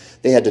things.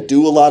 They had to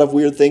do a lot of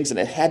weird things, and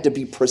it had to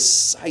be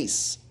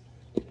precise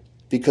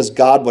because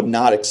God would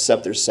not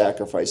accept their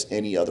sacrifice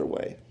any other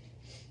way.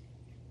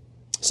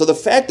 So the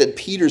fact that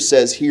Peter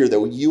says here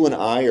that you and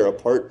I are a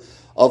part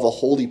of a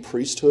holy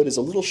priesthood is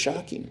a little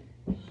shocking.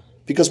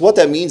 Because what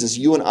that means is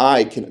you and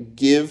I can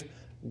give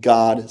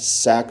God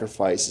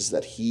sacrifices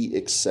that he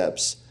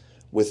accepts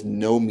with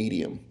no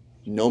medium,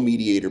 no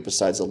mediator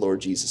besides the Lord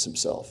Jesus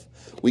himself.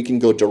 We can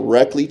go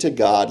directly to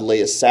God,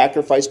 lay a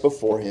sacrifice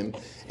before him,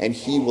 and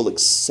he will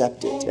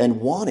accept it and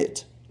want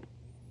it.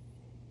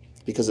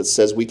 Because it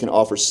says we can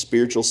offer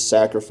spiritual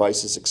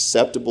sacrifices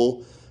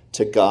acceptable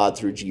to God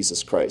through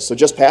Jesus Christ. So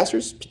just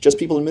pastors? Just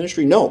people in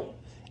ministry? No.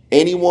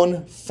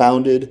 Anyone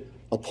founded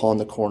upon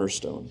the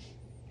cornerstone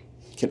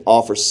can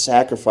offer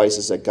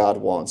sacrifices that God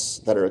wants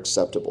that are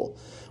acceptable.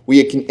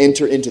 We can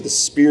enter into the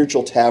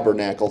spiritual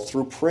tabernacle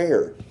through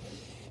prayer,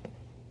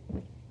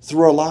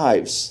 through our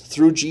lives,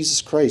 through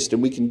Jesus Christ,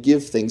 and we can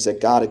give things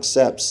that God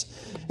accepts.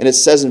 And it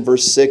says in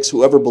verse 6,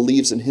 whoever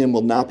believes in him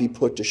will not be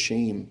put to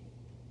shame.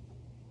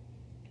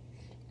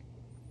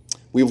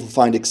 We will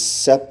find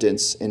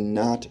acceptance and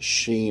not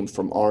shame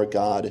from our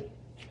God.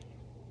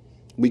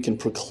 We can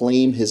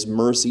proclaim his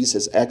mercies,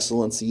 his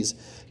excellencies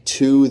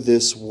to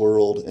this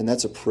world, and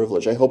that's a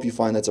privilege. I hope you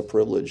find that's a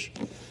privilege,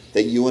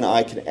 that you and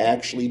I can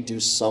actually do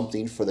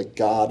something for the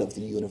God of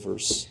the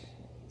universe.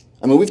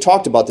 I mean, we've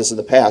talked about this in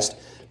the past.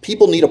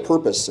 People need a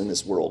purpose in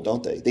this world,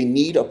 don't they? They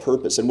need a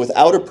purpose, and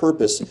without a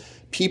purpose,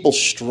 people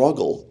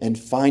struggle and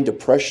find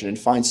depression and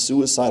find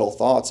suicidal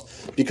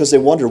thoughts because they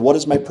wonder, what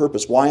is my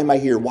purpose? Why am I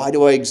here? Why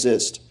do I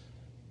exist?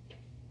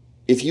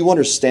 If you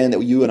understand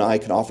that you and I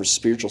can offer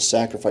spiritual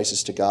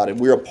sacrifices to God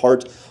and we're a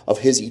part of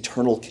his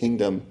eternal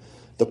kingdom,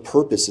 the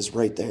purpose is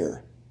right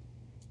there.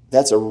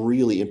 That's a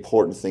really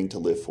important thing to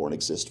live for and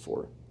exist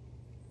for.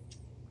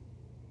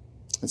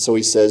 And so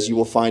he says, you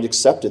will find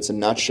acceptance and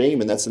not shame.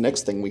 And that's the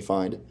next thing we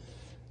find.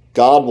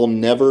 God will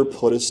never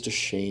put us to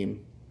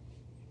shame.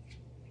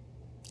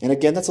 And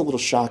again, that's a little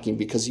shocking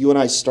because you and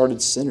I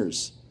started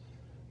sinners,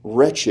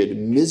 wretched,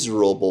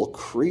 miserable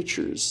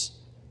creatures.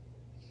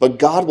 But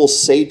God will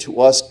say to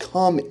us,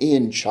 come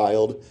in,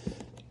 child.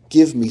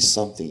 Give me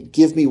something.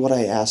 Give me what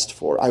I asked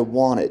for. I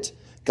want it.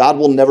 God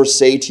will never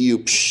say to you,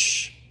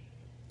 psh,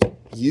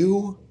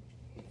 you,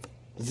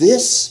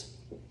 this.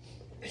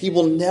 He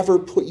will never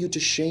put you to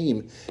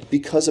shame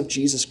because of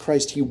Jesus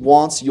Christ. He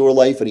wants your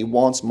life and he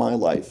wants my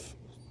life.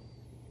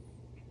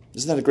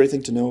 Isn't that a great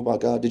thing to know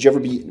about God?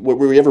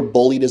 Were you ever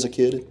bullied as a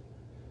kid?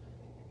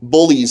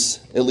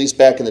 Bullies, at least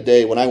back in the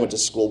day when I went to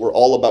school, were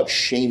all about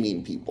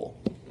shaming people.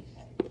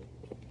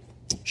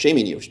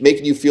 Shaming you,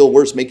 making you feel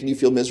worse, making you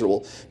feel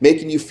miserable,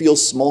 making you feel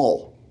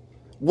small.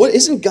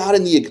 Isn't God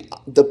in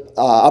the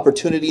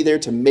opportunity there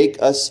to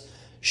make us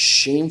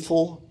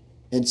shameful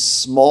and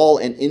small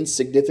and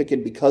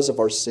insignificant because of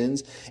our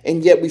sins.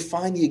 And yet we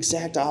find the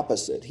exact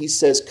opposite. He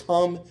says,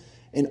 come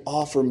and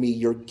offer me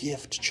your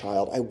gift,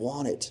 child. I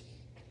want it.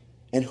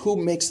 And who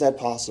makes that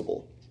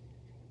possible?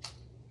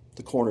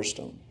 The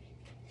cornerstone,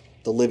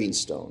 the living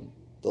stone,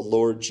 the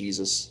Lord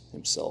Jesus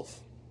himself.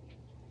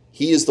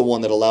 He is the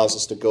one that allows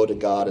us to go to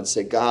God and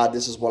say, God,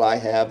 this is what I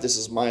have. This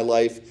is my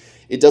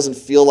life. It doesn't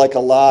feel like a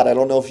lot. I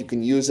don't know if you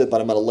can use it,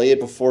 but I'm going to lay it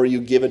before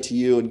you, give it to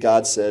you. And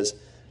God says,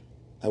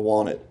 I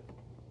want it.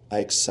 I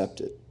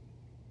accept it.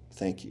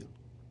 Thank you.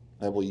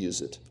 I will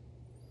use it.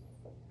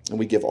 And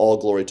we give all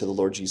glory to the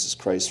Lord Jesus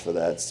Christ for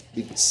that.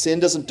 Sin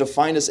doesn't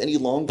define us any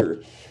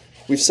longer.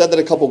 We've said that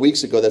a couple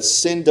weeks ago, that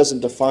sin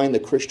doesn't define the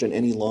Christian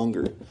any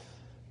longer.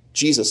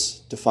 Jesus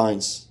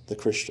defines the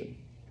Christian.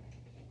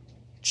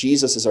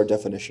 Jesus is our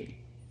definition.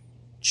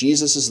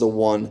 Jesus is the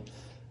one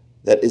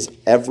that is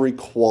every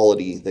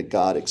quality that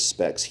God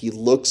expects. He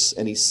looks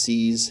and he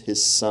sees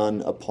his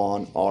Son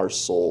upon our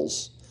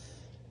souls.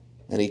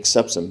 And he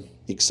accepts him.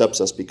 He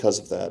accepts us because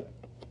of that.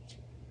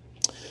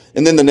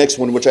 And then the next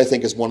one, which I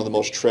think is one of the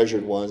most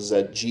treasured ones, is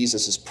that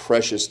Jesus is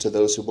precious to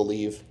those who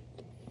believe.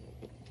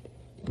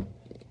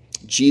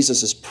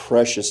 Jesus is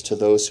precious to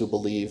those who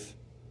believe.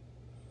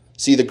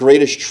 See, the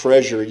greatest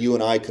treasure you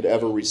and I could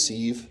ever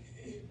receive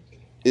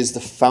is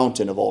the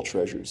fountain of all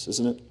treasures,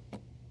 isn't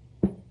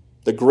it?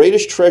 The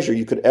greatest treasure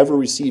you could ever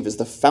receive is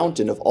the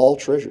fountain of all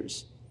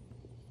treasures.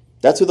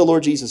 That's who the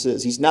Lord Jesus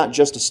is. He's not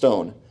just a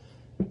stone.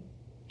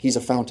 He's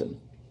a fountain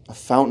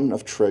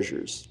of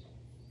treasures.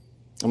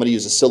 I'm going to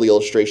use a silly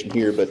illustration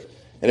here,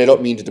 and I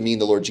don't mean to demean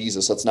the Lord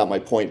Jesus. That's not my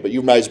point. But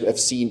you might have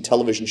seen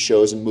television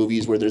shows and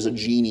movies where there's a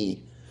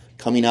genie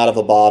coming out of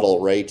a bottle,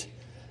 right?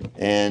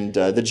 And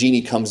the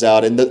genie comes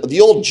out. And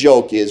the old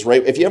joke is,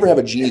 right, if you ever have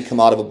a genie come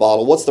out of a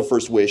bottle, what's the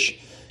first wish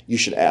you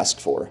should ask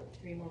for?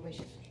 3 more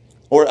wishes.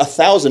 Or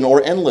 1,000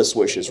 or endless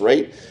wishes,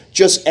 right?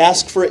 Just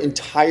ask for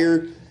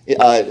entire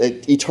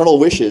eternal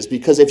wishes,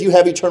 because if you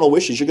have eternal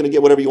wishes, you're going to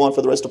get whatever you want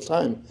for the rest of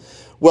time.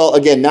 Well,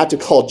 again, not to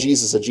call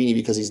Jesus a genie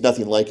because he's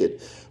nothing like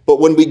it. But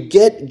when we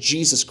get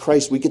Jesus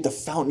Christ, we get the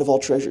fountain of all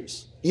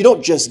treasures. You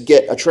don't just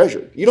get a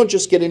treasure. You don't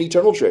just get an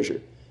eternal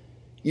treasure.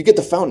 You get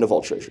the fountain of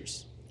all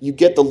treasures. You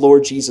get the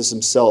Lord Jesus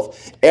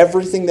himself.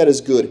 Everything that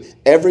is good,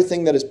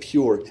 everything that is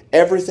pure,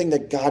 everything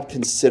that God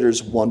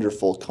considers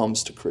wonderful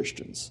comes to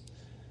Christians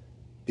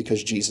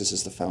because Jesus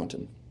is the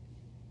fountain.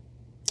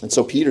 And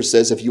so Peter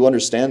says, if you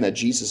understand that,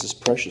 Jesus is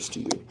precious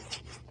to you.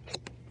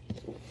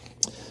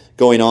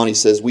 Going on, he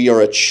says, we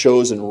are a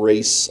chosen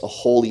race, a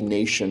holy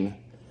nation,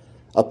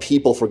 a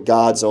people for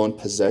God's own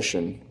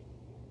possession.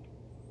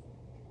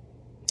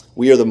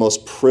 We are the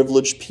most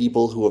privileged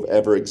people who have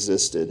ever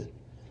existed.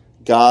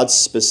 God's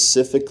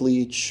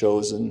specifically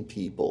chosen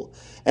people.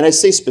 And I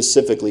say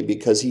specifically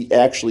because he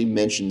actually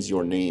mentions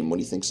your name when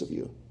he thinks of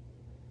you.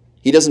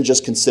 He doesn't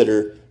just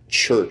consider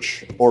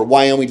church or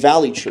Wyoming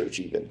Valley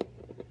Church even,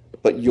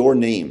 but your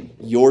name,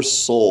 your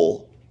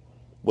soul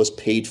was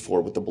paid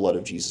for with the blood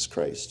of Jesus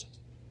Christ.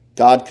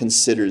 God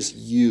considers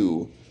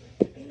you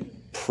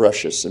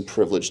precious and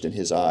privileged in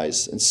his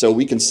eyes. And so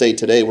we can say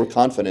today, we're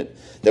confident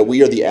that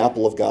we are the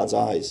apple of God's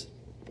eyes.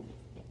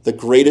 The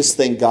greatest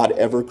thing God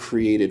ever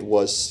created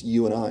was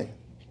you and I.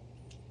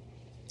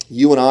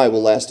 You and I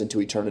will last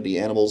into eternity.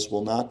 Animals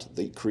will not.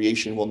 The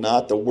creation will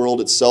not. The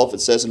world itself,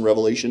 it says in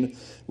Revelation,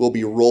 will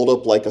be rolled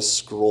up like a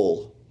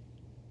scroll.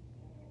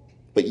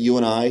 But you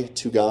and I,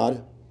 to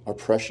God, are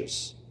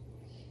precious.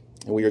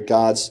 And we are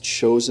God's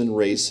chosen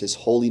race, his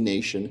holy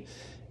nation,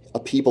 a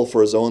people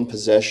for his own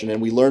possession.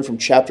 And we learn from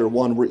chapter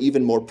 1, we're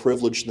even more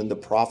privileged than the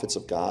prophets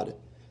of God.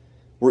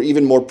 We're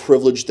even more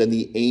privileged than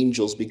the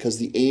angels, because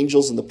the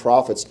angels and the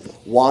prophets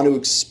want to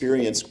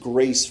experience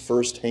grace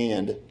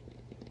firsthand.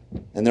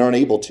 And they're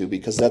unable to,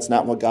 because that's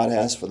not what God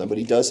has for them. But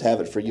he does have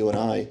it for you and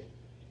I.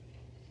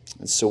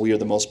 And so we are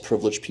the most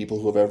privileged people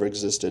who have ever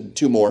existed.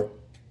 2 more.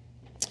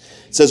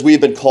 It says, we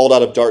have been called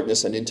out of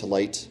darkness and into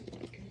light.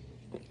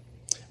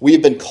 We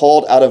have been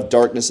called out of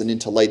darkness and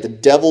into light. The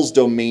devil's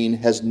domain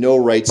has no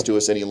rights to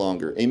us any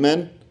longer.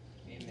 Amen?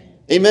 Amen.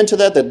 Amen to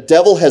that? The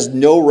devil has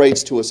no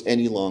rights to us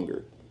any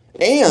longer.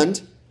 And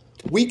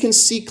we can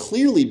see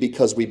clearly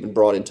because we've been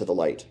brought into the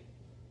light.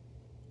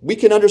 We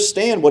can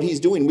understand what he's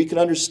doing. We can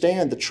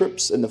understand the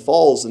trips and the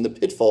falls and the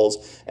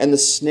pitfalls and the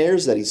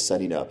snares that he's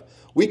setting up.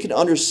 We can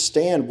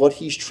understand what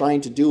he's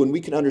trying to do, and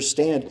we can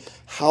understand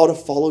how to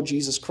follow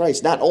Jesus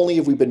Christ. Not only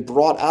have we been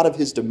brought out of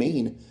his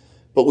domain,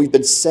 but we've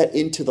been set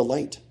into the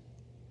light.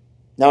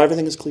 Now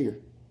everything is clear.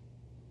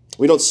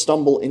 We don't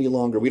stumble any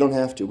longer. We don't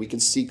have to. We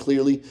can see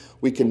clearly.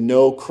 We can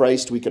know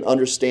Christ. We can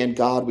understand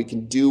God. We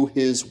can do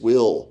his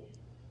will.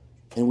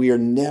 And we are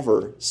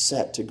never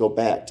set to go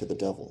back to the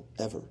devil,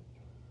 ever.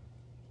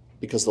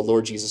 Because the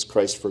Lord Jesus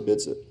Christ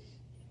forbids it.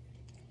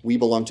 We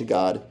belong to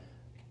God.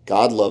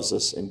 God loves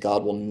us, and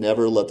God will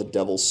never let the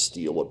devil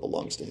steal what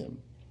belongs to him.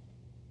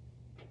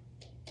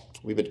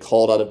 We've been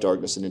called out of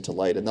darkness and into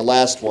light. And the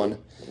last one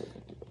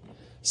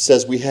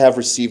says we have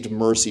received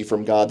mercy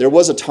from God. There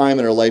was a time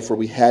in our life where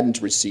we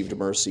hadn't received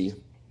mercy.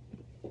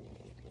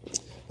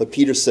 But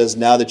Peter says,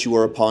 now that you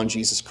are upon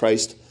Jesus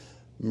Christ,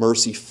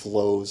 mercy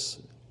flows.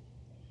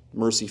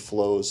 Mercy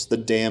flows. The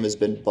dam has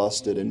been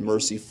busted, and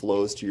mercy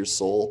flows to your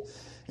soul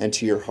and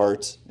to your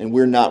heart. And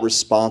we're not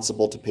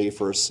responsible to pay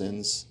for our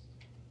sins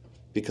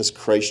because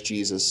Christ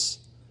Jesus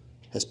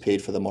has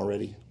paid for them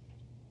already.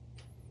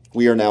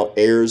 We are now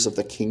heirs of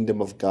the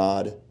kingdom of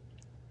God.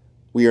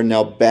 We are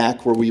now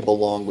back where we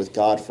belong with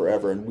God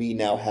forever, and we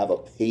now have a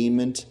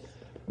payment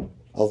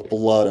of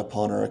blood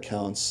upon our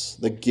accounts,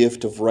 the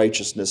gift of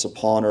righteousness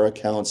upon our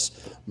accounts,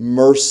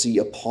 mercy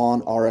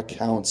upon our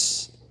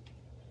accounts.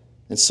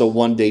 And so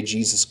one day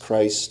Jesus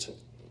Christ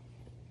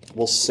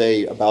will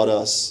say about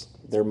us,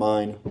 they're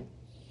mine.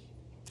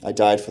 I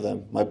died for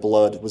them. My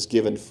blood was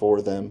given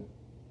for them.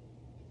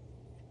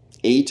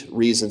 8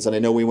 reasons, and I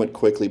know we went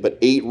quickly, but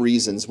 8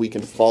 reasons we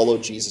can follow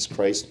Jesus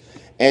Christ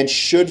and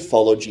should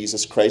follow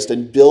Jesus Christ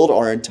and build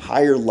our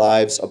entire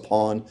lives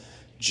upon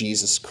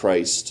Jesus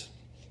Christ.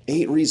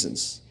 8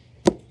 reasons.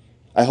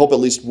 I hope at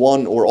least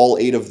one or all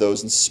 8 of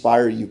those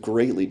inspire you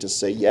greatly to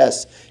say,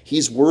 yes,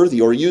 he's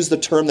worthy, or use the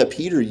term that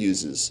Peter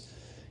uses.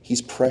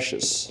 He's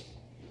precious.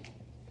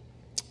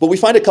 But we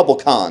find a couple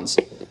cons,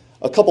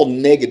 a couple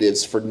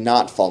negatives for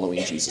not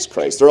following Jesus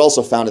Christ. They're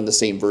also found in the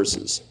same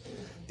verses.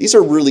 These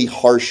are really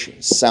harsh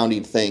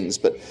sounding things,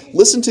 but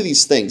listen to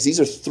these things. These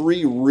are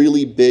 3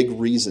 really big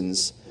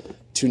reasons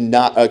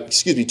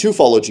to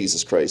follow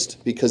Jesus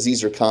Christ, because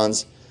these are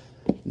cons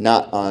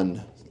not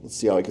on, let's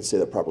see how I could say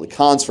that properly.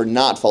 Cons for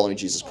not following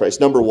Jesus Christ.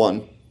 Number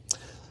 1,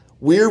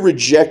 we're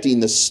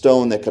rejecting the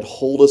stone that could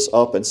hold us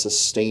up and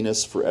sustain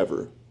us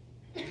forever.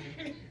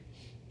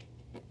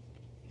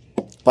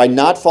 By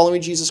not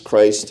following Jesus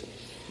Christ,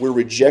 we're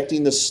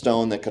rejecting the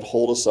stone that could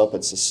hold us up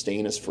and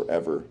sustain us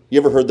forever. You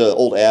ever heard the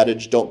old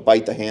adage, don't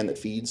bite the hand that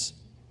feeds?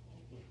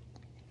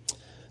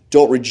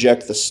 Don't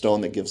reject the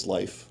stone that gives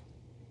life.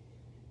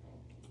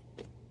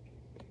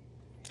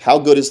 How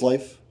good is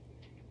life?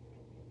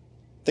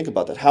 Think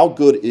about that. How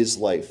good is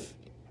life?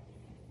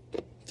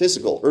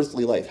 Physical,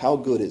 earthly life. How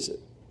good is it?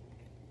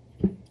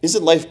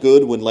 Isn't life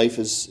good when life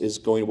is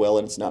going well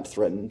and it's not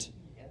threatened?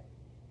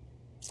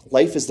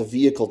 Life is the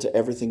vehicle to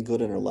everything good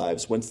in our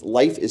lives. When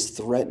life is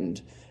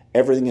threatened,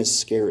 everything is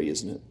scary,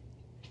 isn't it?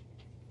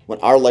 When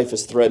our life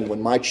is threatened,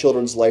 when my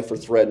children's life are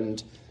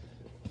threatened,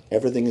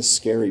 everything is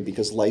scary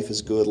because life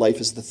is good. Life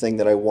is the thing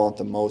that I want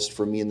the most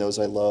for me and those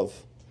I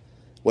love.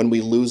 When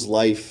we lose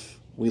life,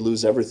 we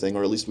lose everything,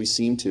 or at least we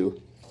seem to.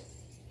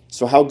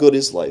 So how good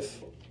is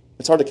life?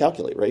 It's hard to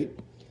calculate, right?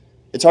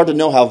 It's hard to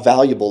know how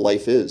valuable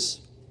life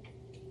is.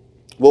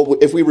 Well,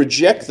 if we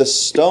reject the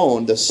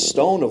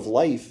stone of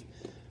life,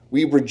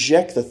 we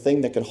reject the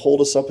thing that can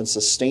hold us up and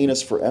sustain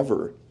us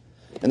forever.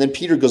 And then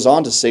Peter goes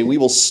on to say, we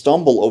will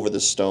stumble over the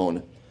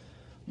stone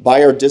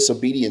by our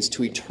disobedience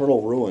to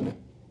eternal ruin.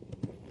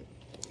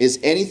 Is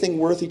anything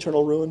worth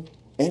eternal ruin?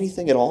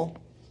 Anything at all?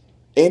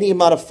 Any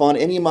amount of fun,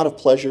 any amount of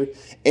pleasure,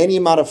 any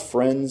amount of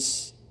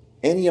friends,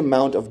 any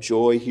amount of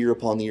joy here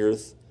upon the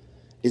earth,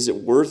 is it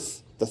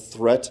worth the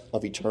threat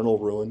of eternal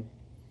ruin?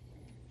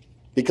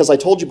 Because I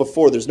told you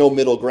before, there's no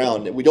middle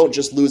ground. We don't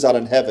just lose out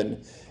on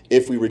heaven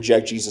if we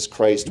reject Jesus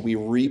Christ. We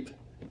reap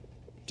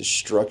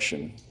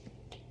destruction.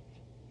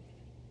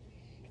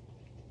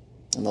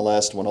 And the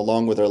last one,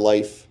 along with our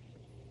life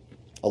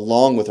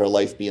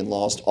being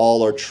lost,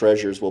 all our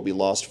treasures will be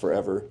lost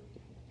forever.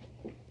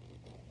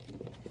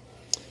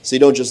 So you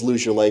don't just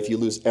lose your life, you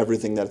lose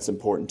everything that's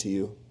important to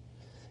you.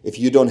 If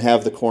you don't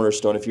have the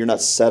cornerstone, if you're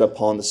not set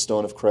upon the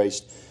stone of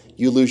Christ,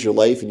 you lose your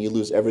life and you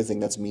lose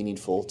everything that's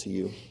meaningful to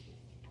you.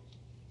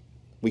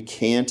 We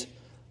can't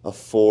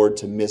afford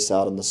to miss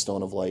out on the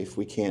stone of life.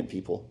 We can't,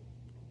 people.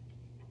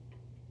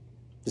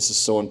 This is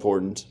so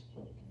important.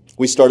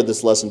 We started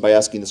this lesson by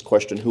asking this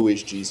question, who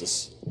is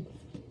Jesus?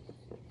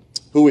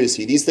 Who is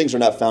he? These things are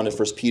not found in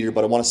 1 Peter,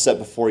 but I want to set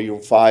before you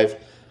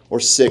 5 or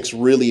 6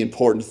 really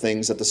important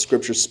things that the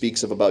Scripture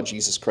speaks of about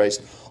Jesus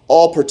Christ,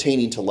 all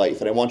pertaining to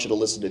life. And I want you to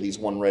listen to these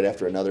one right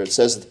after another. It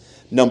says,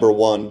 number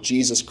 1,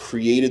 Jesus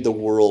created the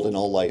world and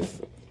all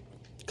life.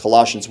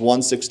 Colossians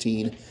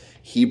 1:16,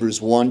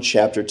 Hebrews 1,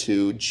 chapter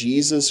 2,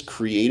 Jesus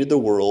created the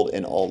world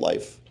and all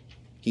life.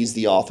 He's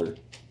the author.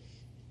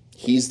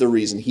 He's the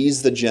reason.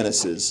 He's the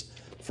genesis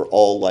for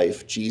all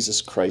life,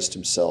 Jesus Christ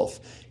himself.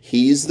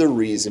 He's the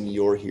reason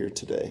you're here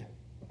today.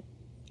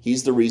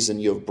 He's the reason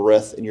you have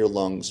breath in your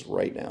lungs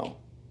right now.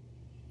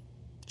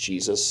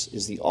 Jesus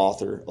is the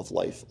author of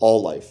life,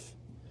 all life.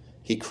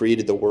 He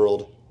created the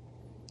world.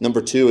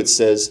 Number 2, it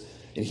says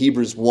in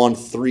Hebrews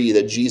 1:3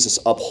 that Jesus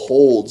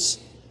upholds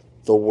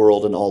the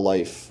world and all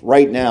life.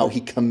 Right now, he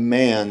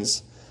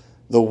commands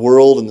the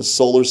world and the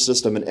solar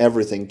system and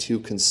everything to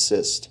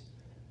consist,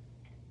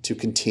 to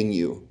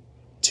continue,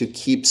 to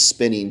keep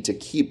spinning, to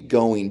keep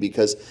going,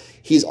 because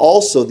he's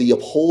also the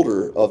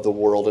upholder of the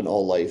world and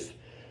all life.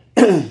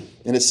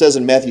 And it says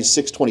in Matthew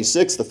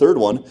 6:26, the third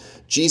one,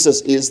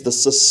 Jesus is the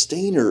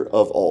sustainer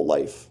of all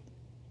life.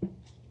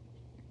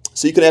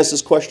 So you can ask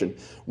this question,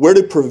 where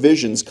did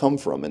provisions come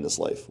from in this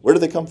life? Where do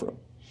they come from?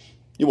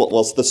 Well,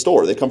 it's the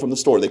store. They come from the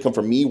store. They come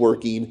from me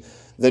working,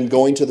 then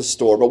going to the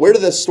store. But where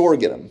did the store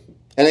get them?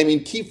 And I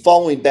mean, keep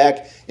following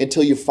back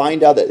until you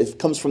find out that it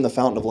comes from the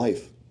fountain of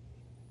life.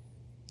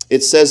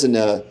 It says in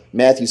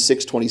Matthew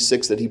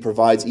 6:26 that he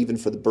provides even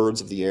for the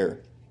birds of the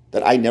air,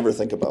 that I never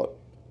think about,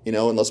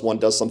 unless one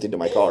does something to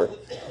my car.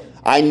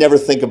 I never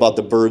think about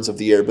the birds of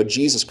the air, but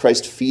Jesus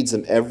Christ feeds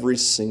them every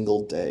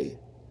single day.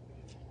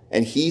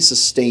 And he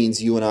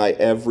sustains you and I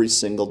every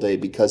single day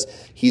because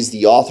he's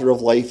the author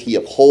of life, he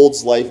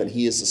upholds life, and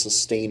he is the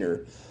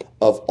sustainer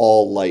of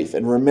all life.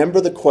 And remember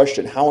the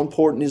question, how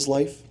important is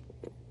life?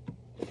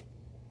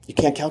 You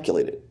can't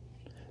calculate it.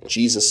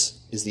 Jesus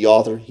is the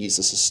author, he's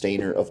the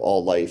sustainer of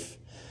all life.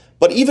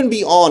 But even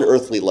beyond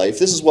earthly life,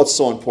 this is what's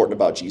so important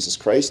about Jesus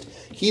Christ.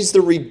 He's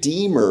the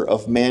redeemer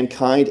of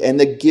mankind and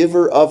the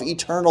giver of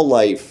eternal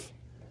life.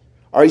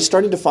 Are you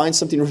starting to find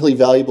something really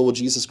valuable with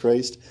Jesus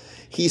Christ?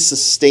 He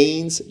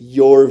sustains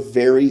your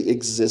very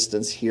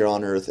existence here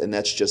on earth, and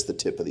that's just the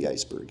tip of the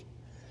iceberg.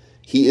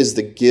 He is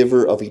the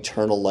giver of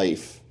eternal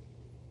life.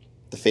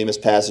 The famous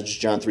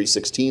passage, John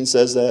 3:16,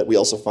 says that. We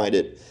also find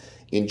it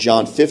in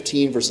John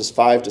 15, verses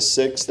 5 to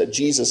 6, that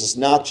Jesus is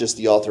not just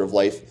the author of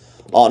life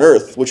on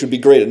earth, which would be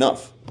great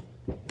enough.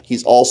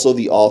 He's also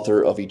the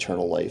author of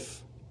eternal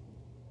life.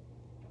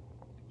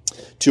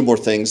 Two more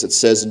things. It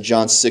says in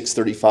John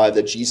 6:35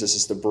 that Jesus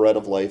is the bread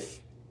of life.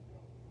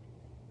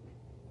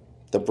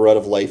 The bread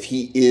of life.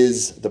 He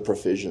is the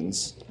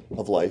provisions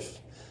of life.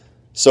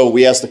 So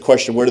we ask the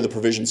question, where do the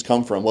provisions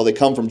come from? Well, they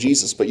come from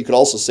Jesus, but you could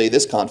also say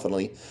this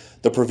confidently,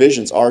 the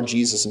provisions are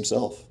Jesus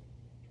himself.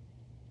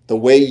 The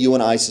way you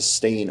and I are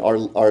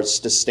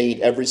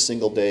sustained every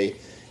single day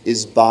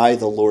is by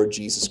the Lord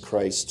Jesus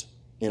Christ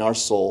in our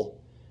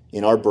soul,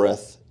 in our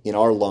breath, in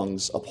our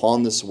lungs,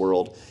 upon this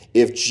world.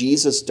 If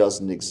Jesus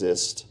doesn't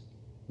exist,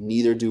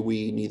 neither do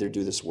we, neither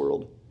do this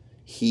world.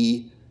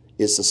 He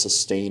is the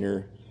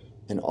sustainer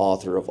and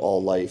author of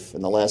all life.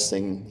 And the last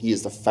thing, he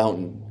is the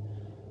fountain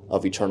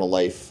of eternal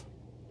life.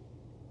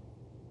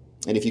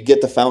 And if you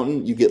get the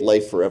fountain, you get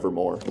life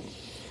forevermore.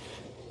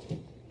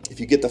 If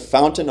you get the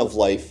fountain of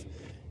life,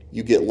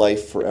 you get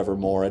life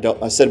forevermore.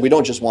 I said we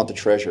don't just want the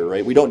treasure,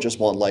 right? We don't just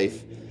want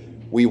life.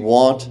 We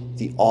want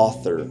the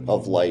author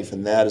of life,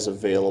 and that is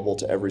available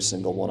to every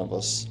single one of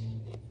us.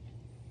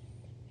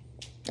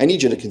 I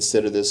need you to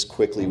consider this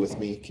quickly with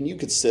me. Can you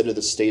consider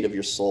the state of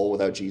your soul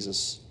without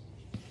Jesus?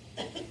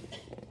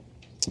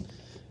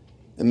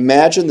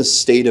 Imagine the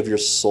state of your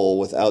soul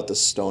without the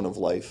stone of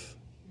life.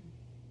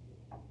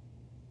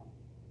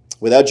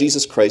 Without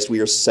Jesus Christ, we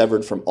are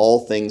severed from all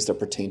things that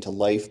pertain to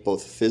life,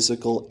 both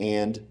physical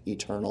and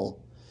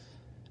eternal.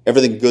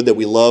 Everything good that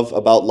we love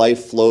about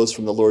life flows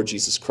from the Lord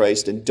Jesus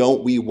Christ. And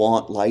don't we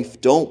want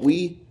life? Don't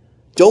we?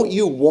 Don't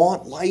you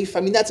want life?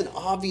 I mean, that's an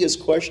obvious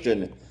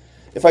question.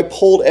 If I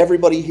polled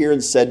everybody here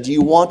and said, do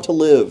you want to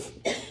live?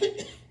 Do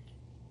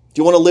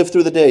you want to live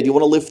through the day? Do you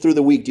want to live through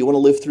the week? Do you want to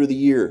live through the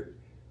year?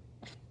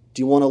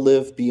 Do you want to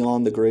live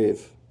beyond the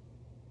grave?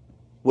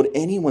 Would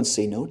anyone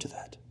say no to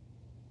that?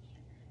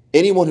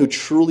 Anyone who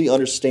truly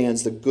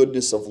understands the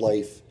goodness of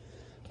life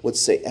would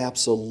say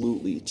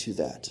absolutely to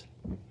that.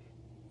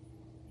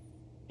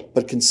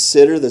 But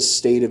consider the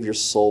state of your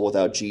soul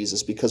without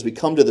Jesus, because we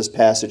come to this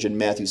passage in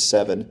Matthew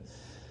 7,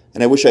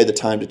 and I wish I had the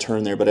time to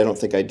turn there, but I don't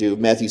think I do.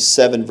 Matthew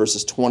 7,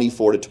 verses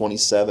 24 to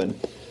 27.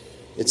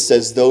 It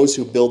says, those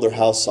who build their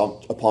house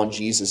upon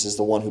Jesus is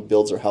the one who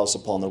builds their house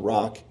upon the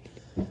rock.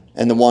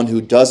 And the one who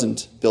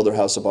doesn't build their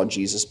house upon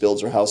Jesus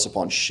builds their house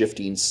upon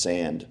shifting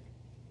sand.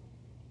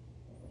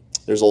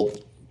 There's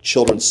old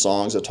children's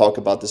songs that talk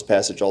about this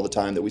passage all the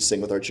time that we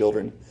sing with our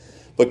children.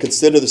 But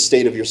consider the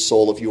state of your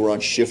soul if you were on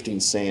shifting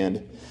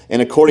sand.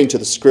 And according to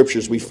the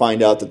scriptures, we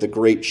find out that the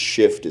great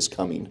shift is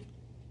coming.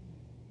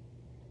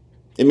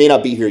 It may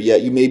not be here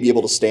yet. You may be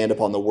able to stand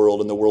upon the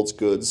world and the world's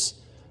goods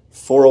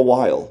for a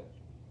while.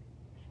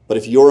 But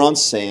if you're on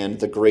sand,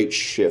 the great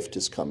shift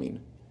is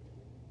coming.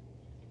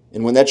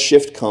 And when that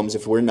shift comes,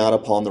 if we're not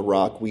upon the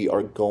rock, we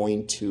are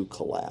going to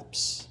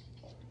collapse.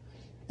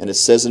 And it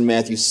says in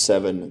Matthew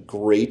 7,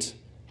 great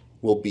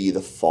will be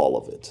the fall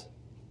of it.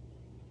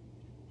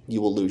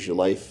 You will lose your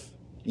life.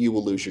 You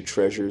will lose your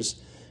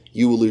treasures.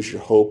 You will lose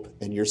your hope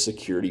and your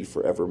security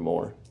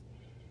forevermore.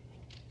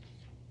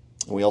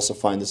 And we also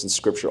find this in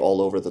Scripture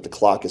all over, that the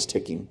clock is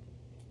ticking.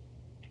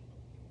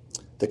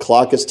 The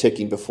clock is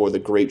ticking before the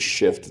great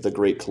shift, the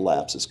great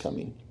collapse is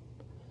coming.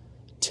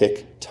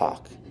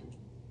 Tick-tock.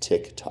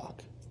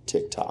 Tick-tock,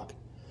 tick-tock.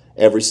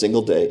 Every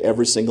single day,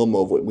 every single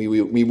moment,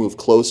 we move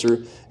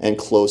closer and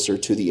closer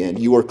to the end.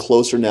 You are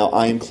closer now,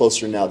 I am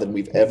closer now than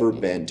we've ever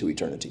been to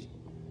eternity.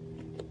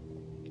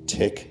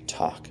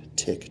 Tick-tock,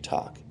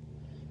 tick-tock.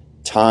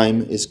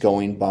 Time is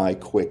going by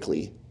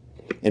quickly.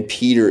 And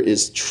Peter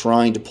is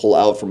trying to pull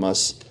out from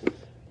us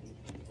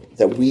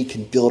that we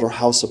can build our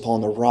house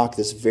upon the rock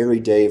this very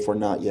day if we're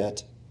not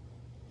yet.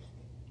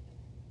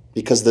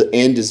 Because the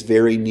end is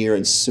very near,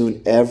 and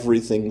soon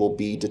everything will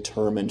be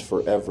determined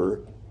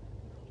forever.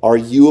 Are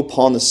you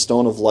upon the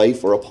stone of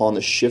life or upon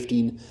the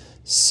shifting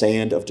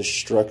sand of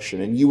destruction?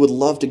 And you would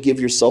love to give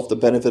yourself the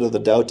benefit of the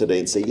doubt today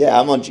and say, yeah,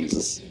 I'm on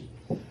Jesus.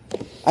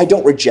 I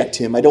don't reject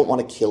him. I don't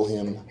want to kill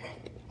him.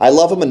 I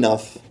love him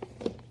enough.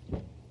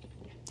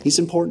 He's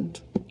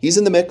important. He's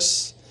in the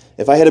mix.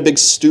 If I had a big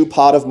stew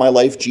pot of my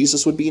life,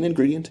 Jesus would be an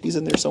ingredient. He's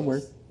in there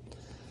somewhere.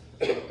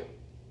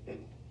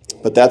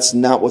 But that's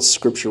not what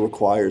Scripture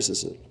requires,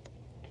 is it?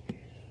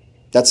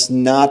 That's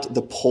not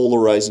the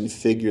polarizing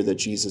figure that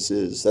Jesus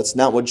is. That's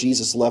not what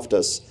Jesus left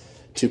us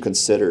to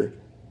consider.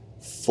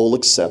 Full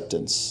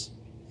acceptance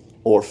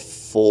or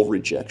full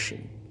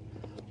rejection.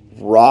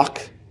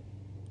 Rock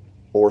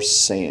or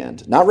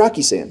sand. Not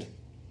rocky sand.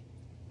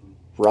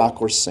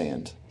 Rock or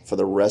sand for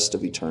the rest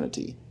of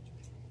eternity.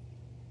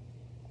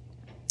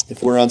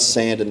 If we're on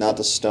sand and not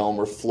the stone,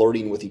 we're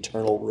flirting with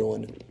eternal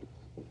ruin.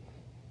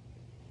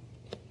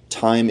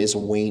 Time is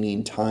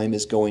waning. Time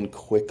is going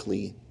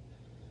quickly.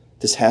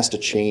 This has to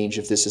change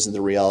if this isn't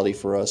the reality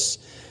for us.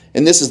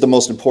 And this is the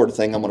most important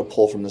thing I'm going to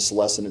pull from this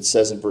lesson. It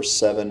says in verse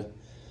 7,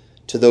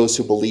 to those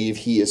who believe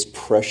he is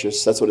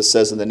precious. That's what it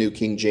says in the New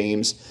King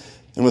James.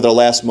 And with our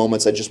last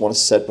moments, I just want to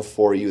set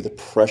before you the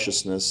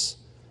preciousness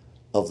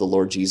of the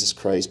Lord Jesus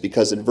Christ.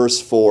 Because in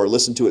verse 4,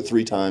 listen to it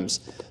 3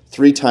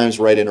 times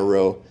right in a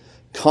row.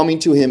 Coming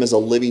to him as a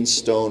living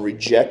stone,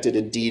 rejected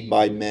indeed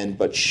by men,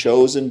 but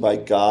chosen by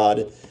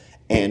God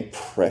and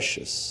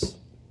precious.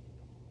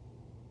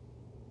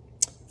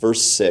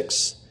 Verse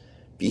 6,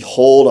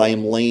 behold, I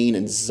am laying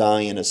in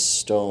Zion a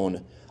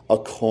stone, a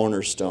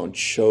cornerstone,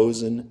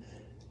 chosen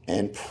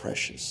and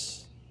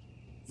precious.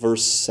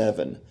 Verse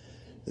 7,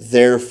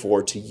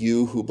 therefore to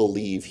you who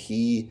believe,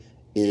 he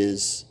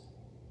is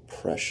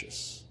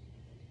precious.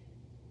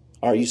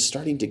 Are you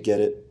starting to get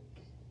it?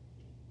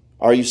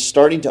 Are you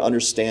starting to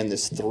understand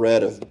this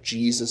thread of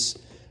Jesus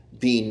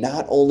being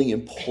not only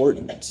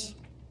important,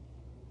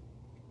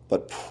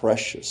 but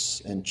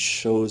precious and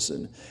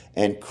chosen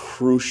and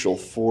crucial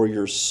for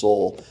your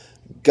soul?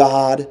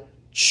 God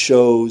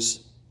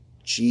chose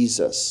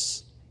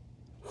Jesus.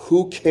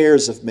 Who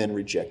cares if men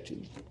reject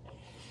him?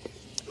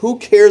 Who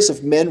cares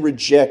if men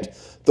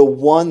reject the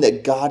one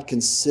that God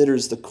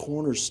considers the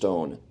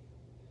cornerstone?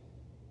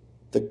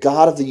 The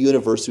God of the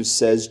universe who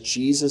says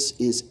Jesus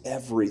is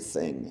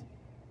everything.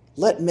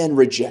 Let men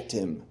reject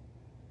him.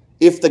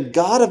 If the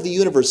God of the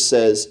universe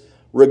says,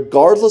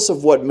 regardless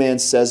of what man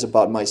says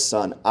about my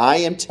son, I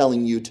am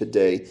telling you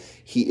today,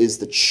 he is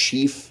the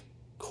chief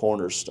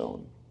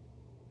cornerstone.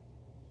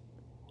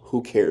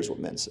 Who cares what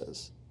men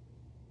says?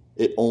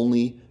 It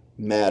only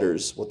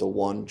matters what the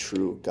one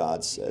true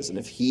God says. And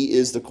if he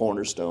is the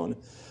cornerstone,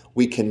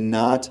 we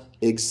cannot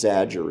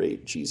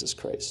exaggerate Jesus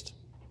Christ.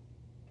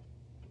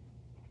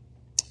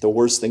 The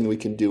worst thing we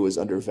can do is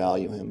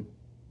undervalue him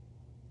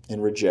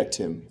and reject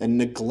him and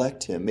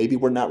neglect him. Maybe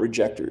we're not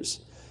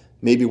rejectors.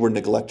 Maybe we're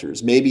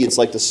neglectors. Maybe it's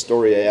like the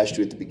story I asked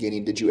you at the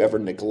beginning. Did you ever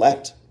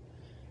neglect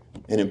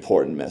an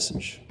important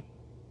message?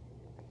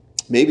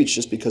 Maybe it's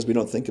just because we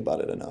don't think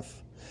about it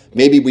enough.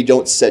 Maybe we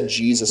don't set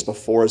Jesus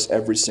before us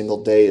every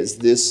single day as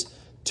this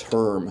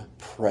term,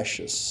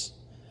 precious.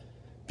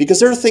 Because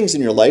there are things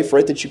in your life,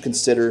 right, that you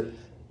consider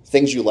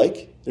things you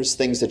like. There's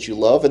things that you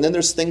love, and then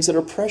there's things that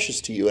are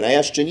precious to you. And I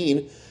asked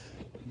Janine,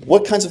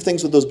 what kinds of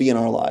things would those be in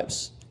our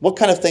lives? What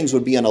kind of things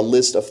would be on a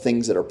list of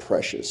things that are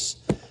precious?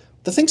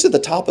 The things at the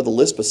top of the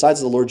list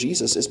besides the Lord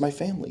Jesus is my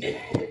family.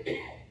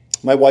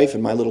 My wife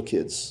and my little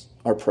kids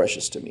are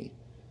precious to me.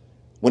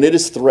 When it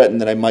is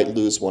threatened that I might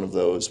lose one of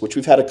those, which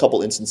we've had a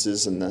couple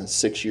instances in the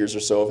 6 years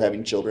or so of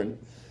having children,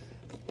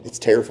 it's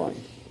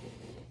terrifying.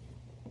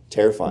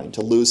 Terrifying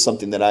to lose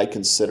something that I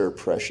consider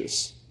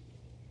precious.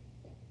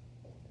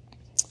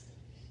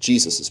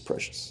 Jesus is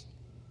precious.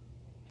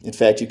 In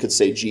fact, you could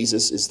say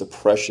Jesus is the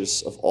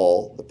precious of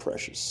all the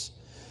precious.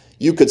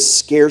 You could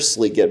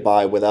scarcely get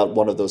by without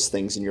one of those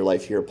things in your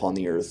life here upon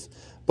the earth,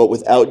 but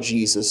without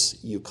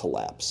Jesus, you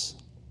collapse.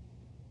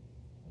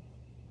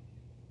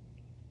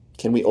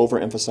 Can we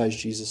overemphasize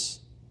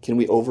Jesus? Can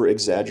we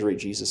over-exaggerate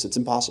Jesus? It's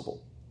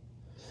impossible.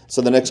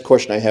 So the next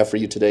question I have for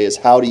you today is,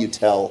 how do you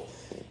tell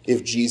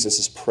if Jesus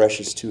is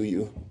precious to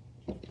you?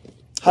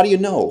 How do you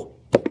know?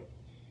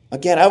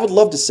 Again, I would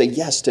love to say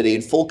yes today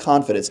in full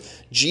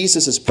confidence.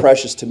 Jesus is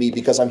precious to me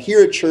because I'm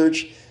here at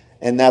church,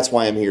 and that's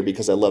why I'm here,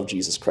 because I love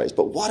Jesus Christ.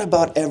 But what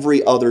about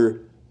every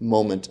other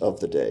moment of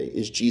the day?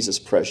 Is Jesus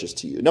precious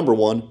to you? Number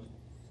one,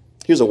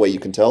 here's a way you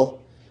can tell.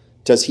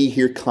 Does he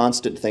hear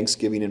constant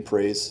thanksgiving and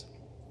praise?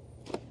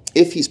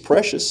 If he's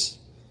precious,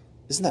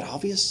 isn't that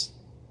obvious?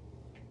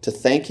 To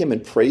thank him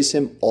and praise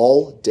him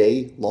all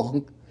day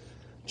long?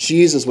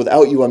 Jesus,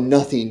 without you, I'm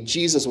nothing.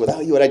 Jesus,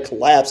 without you, I'd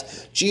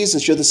collapse.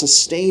 Jesus, you're the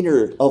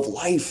sustainer of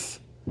life.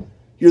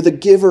 You're the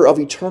giver of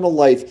eternal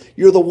life.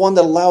 You're the one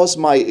that allows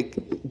my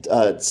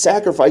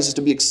sacrifices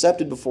to be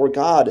accepted before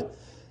God.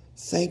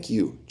 Thank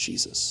you,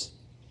 Jesus.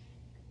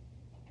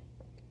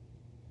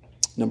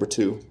 Number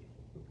two,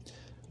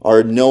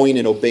 are knowing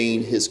and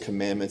obeying his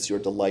commandments your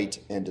delight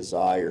and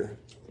desire?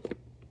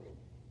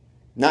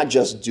 Not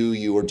just do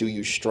you or do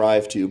you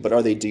strive to, but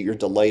are they your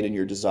delight and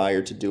your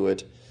desire to do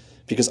it?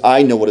 Because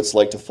I know what it's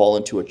like to fall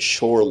into a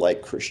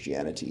chore-like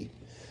Christianity,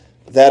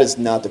 That is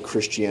not the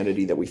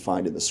Christianity that we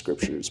find in the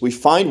Scriptures. We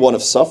find one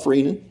of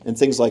suffering and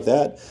things like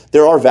that.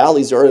 There are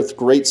valleys, there are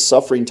great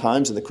suffering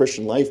times in the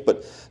Christian life,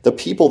 but the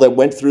people that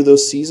went through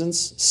those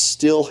seasons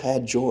still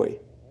had joy,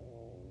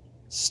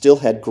 still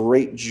had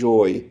great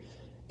joy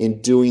in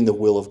doing the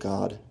will of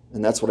God.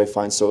 And that's what I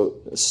find so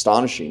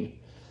astonishing,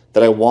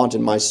 that I want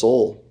in my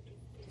soul.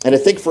 And I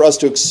think for us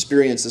to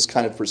experience this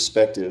kind of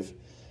perspective,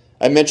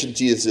 I mentioned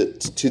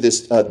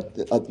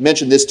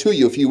mentioned this to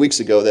you a few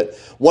weeks ago, that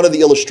one of the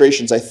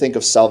illustrations I think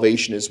of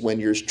salvation is when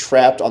you're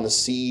trapped on the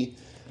sea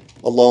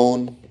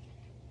alone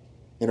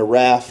in a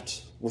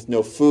raft with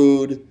no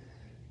food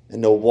and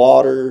no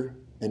water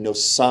and no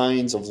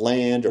signs of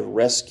land or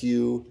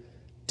rescue.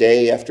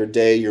 Day after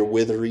day you're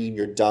withering,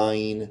 you're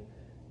dying,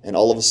 and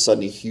all of a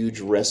sudden a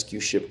huge rescue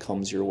ship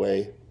comes your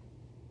way.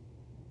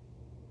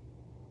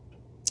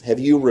 Have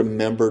you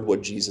remembered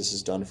what Jesus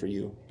has done for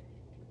you?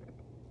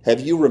 Have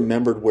you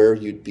remembered where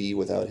you'd be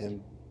without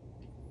him?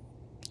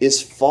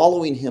 Is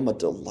following him a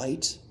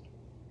delight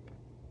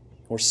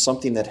or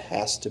something that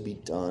has to be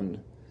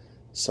done,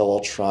 so I'll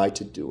try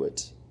to do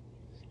it?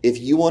 If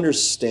you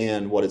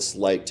understand what it's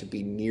like to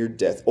be near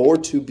death or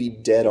to be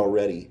dead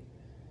already,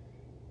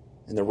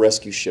 and the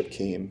rescue ship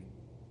came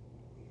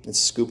and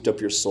scooped up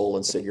your soul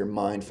and said, "You're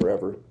mine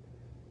forever,"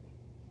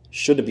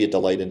 shouldn't it be a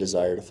delight and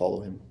desire to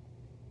follow him?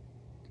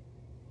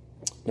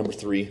 Number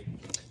 3,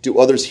 do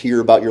others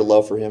hear about your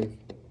love for him?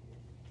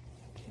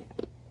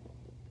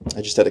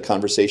 I just had a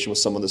conversation with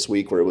someone this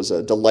week where it was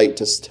a delight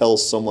to tell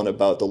someone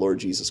about the Lord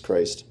Jesus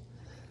Christ.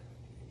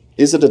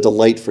 Is it a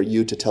delight for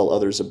you to tell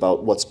others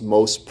about what's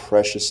most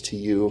precious to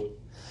you?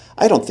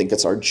 I don't think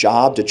it's our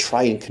job to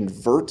try and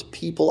convert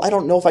people. I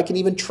don't know if I can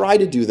even try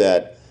to do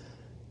that.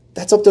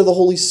 That's up to the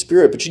Holy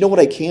Spirit. But you know what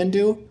I can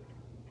do?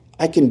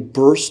 I can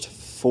burst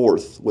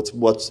forth with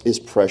what is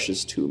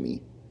precious to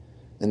me,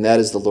 and that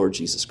is the Lord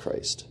Jesus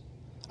Christ.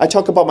 I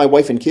talk about my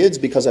wife and kids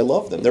because I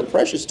love them. They're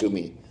precious to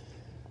me.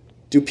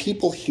 Do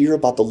people hear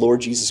about the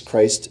Lord Jesus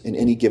Christ in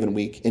any given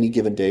week, any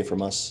given day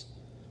from us?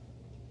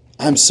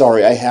 I'm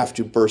sorry, I have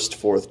to burst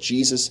forth.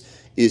 Jesus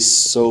is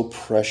so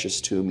precious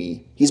to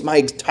me. He's my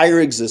entire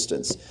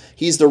existence.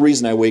 He's the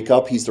reason I wake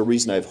up. He's the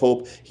reason I have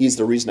hope. He's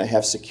the reason I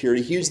have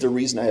security. He's the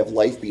reason I have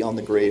life beyond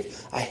the grave.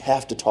 I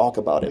have to talk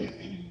about him.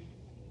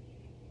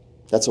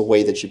 That's a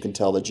way that you can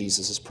tell that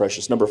Jesus is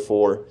precious. Number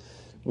 4,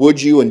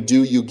 would you and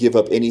do you give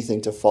up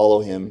anything to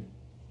follow him?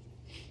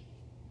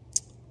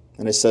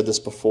 And I said this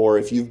before,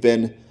 if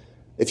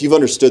you've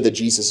understood that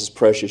Jesus is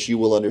precious, you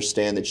will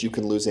understand that you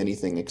can lose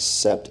anything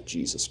except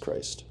Jesus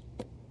Christ.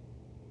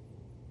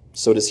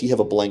 So does he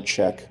have a blank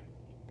check?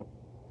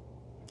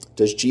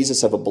 Does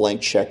Jesus have a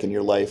blank check in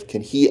your life?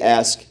 Can he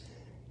ask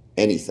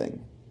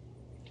anything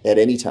at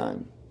any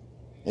time?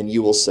 And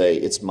you will say,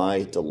 "It's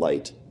my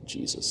delight,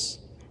 Jesus."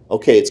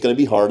 Okay, it's going to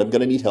be hard. I'm going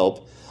to need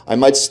help. I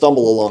might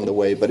stumble along the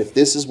way, but if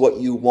this is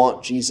what you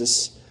want,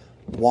 Jesus,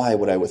 why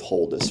would I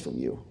withhold this from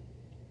you?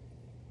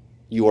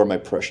 You are my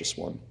precious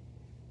one.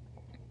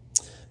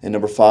 And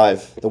number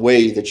 5, the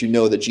way that you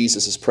know that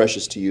Jesus is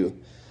precious to you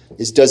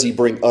is, does he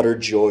bring utter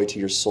joy to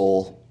your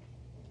soul?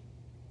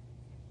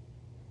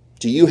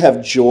 Do you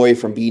have joy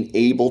from being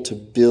able to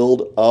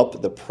build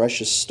up the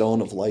precious stone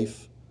of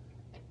life?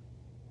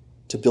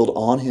 To build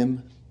on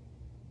him?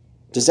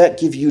 Does that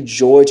give you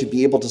joy to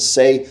be able to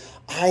say,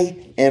 I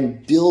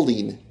am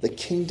building the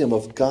kingdom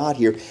of God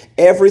here.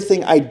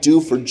 Everything I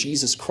do for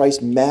Jesus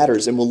Christ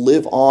matters and will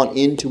live on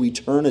into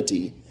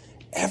eternity.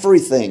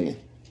 Everything.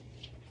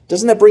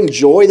 Doesn't that bring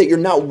joy that you're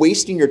not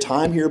wasting your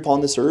time here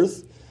upon this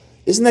earth?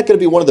 Isn't that going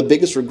to be one of the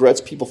biggest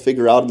regrets people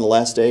figure out in the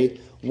last day?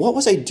 What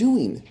was I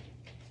doing?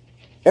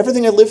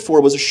 Everything I lived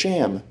for was a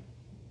sham.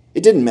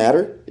 It didn't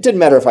matter. It didn't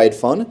matter if I had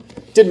fun.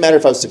 It didn't matter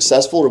if I was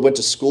successful or went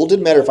to school. It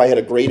didn't matter if I had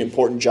a great,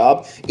 important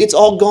job. It's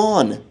all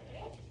gone.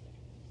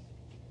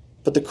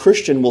 But the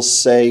Christian will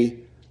say,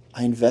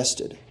 I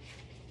invested.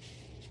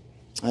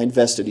 I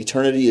invested.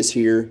 Eternity is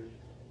here,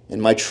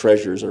 and my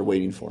treasures are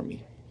waiting for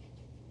me.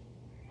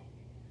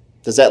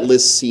 Does that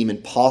list seem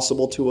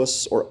impossible to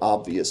us or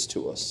obvious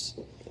to us?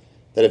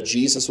 That if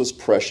Jesus was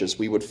precious,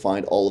 we would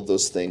find all of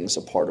those things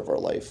a part of our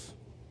life.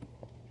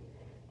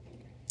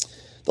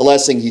 The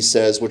last thing he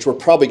says, which we're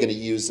probably going to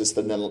use this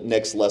the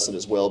next lesson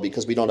as well,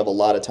 because we don't have a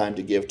lot of time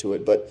to give to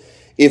it, but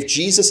if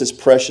Jesus is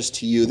precious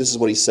to you, this is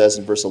what he says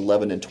in verse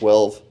 11 and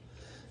 12.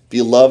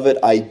 Beloved,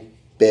 I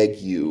beg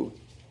you,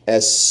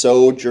 as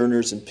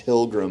sojourners and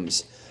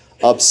pilgrims,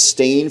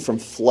 abstain from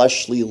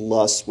fleshly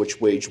lusts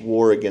which wage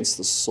war against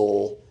the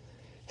soul,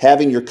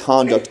 having your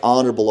conduct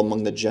honorable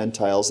among the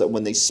Gentiles, that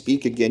when they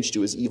speak against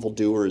you as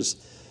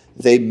evildoers,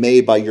 they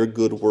may, by your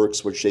good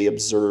works which they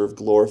observe,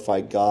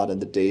 glorify God in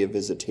the day of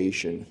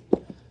visitation.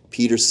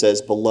 Peter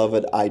says,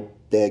 Beloved, I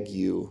beg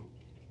you.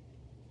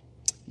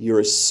 You're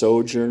a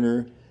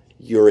sojourner.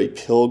 You're a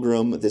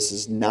pilgrim. This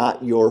is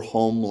not your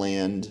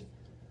homeland.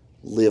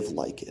 Live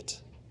like it.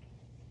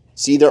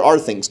 See, there are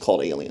things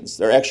called aliens.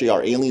 There actually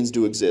are. Aliens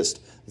do exist.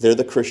 They're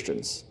the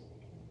Christians.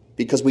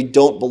 Because we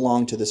don't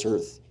belong to this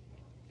earth.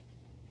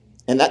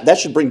 And that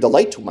should bring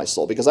delight to my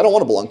soul, because I don't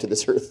want to belong to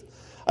this earth.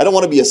 I don't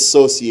want to be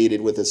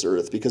associated with this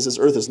earth because this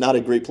earth is not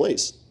a great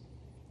place.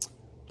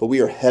 But we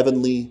are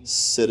heavenly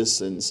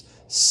citizens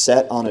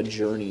set on a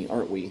journey,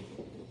 aren't we?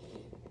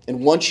 And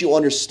once you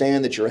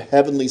understand that you're a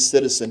heavenly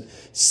citizen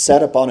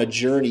set up on a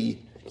journey,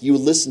 you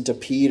listen to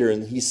Peter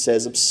and he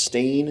says,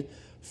 abstain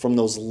from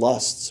those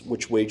lusts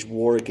which wage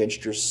war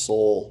against your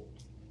soul.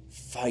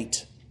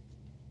 Fight.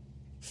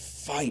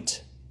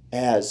 Fight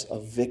as a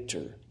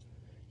victor.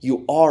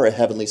 You are a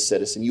heavenly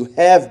citizen. You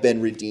have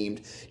been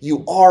redeemed.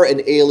 You are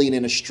an alien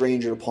and a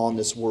stranger upon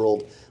this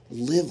world.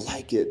 Live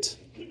like it.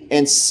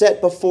 And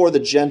set before the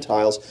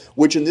Gentiles,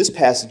 which in this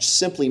passage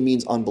simply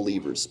means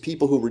unbelievers,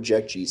 people who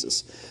reject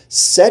Jesus.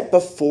 Set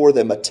before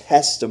them a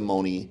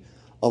testimony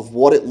of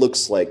what it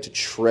looks like to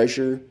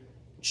treasure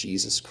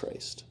Jesus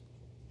Christ.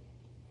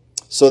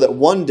 So that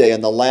one day,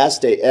 on the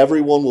last day,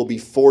 everyone will be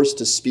forced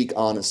to speak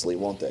honestly,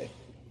 won't they?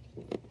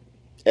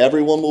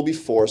 Everyone will be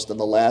forced on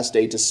the last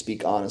day to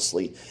speak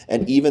honestly.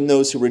 And even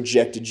those who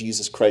rejected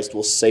Jesus Christ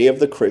will say of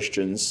the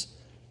Christians,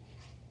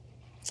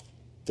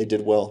 they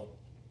did well.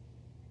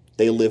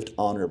 They lived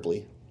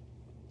honorably.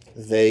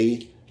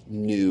 They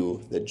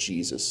knew that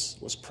Jesus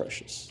was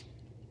precious.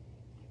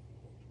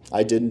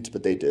 I didn't,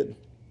 but they did.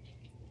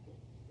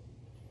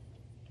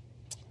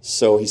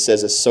 So he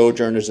says, as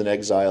sojourners and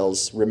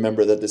exiles,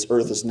 remember that this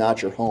earth is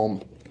not your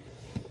home.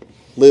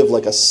 Live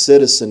like a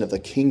citizen of the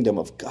kingdom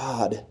of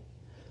God.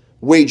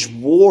 Wage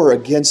war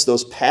against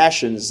those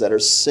passions that are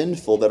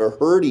sinful, that are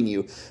hurting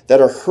you,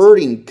 that are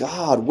hurting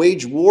God.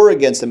 Wage war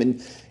against them.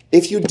 And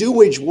if you do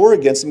wage war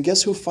against them,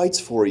 guess who fights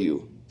for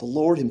you? The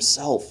Lord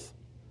himself.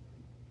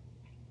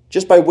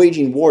 Just by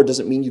waging war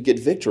doesn't mean you get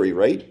victory,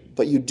 right?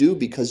 But you do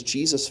because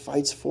Jesus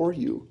fights for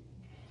you.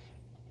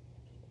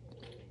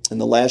 And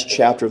the last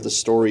chapter of the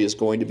story is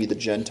going to be the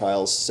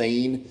Gentiles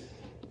saying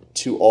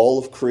to all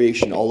of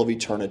creation, all of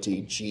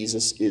eternity,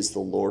 Jesus is the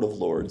Lord of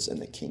lords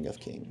and the King of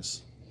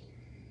kings.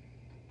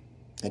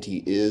 And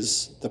he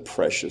is the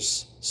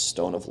precious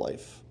stone of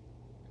life.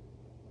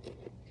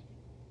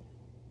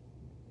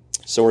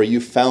 So are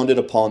you founded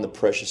upon the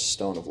precious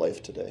stone of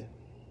life today?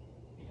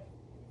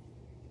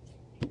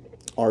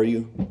 Are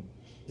you?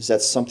 Is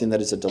that something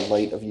that is a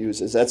delight of you?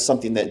 Is that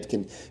something that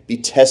can be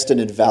tested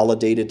and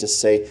validated to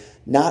say,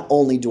 not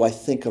only do I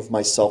think of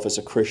myself as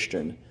a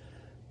Christian,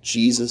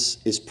 Jesus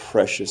is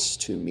precious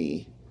to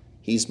me.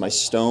 He's my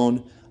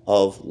stone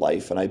of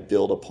life, and I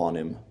build upon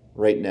him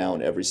right now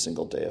and every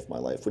single day of my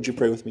life. Would you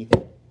pray with me?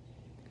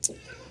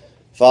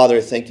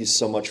 Father, thank you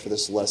so much for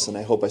this lesson.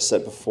 I hope I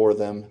set before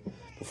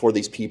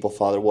these people,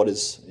 Father, what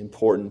is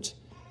important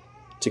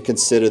to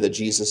consider, that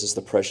Jesus is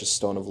the precious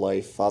stone of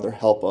life. Father,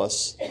 help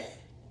us.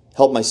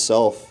 Help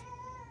myself.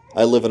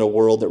 I live in a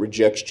world that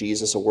rejects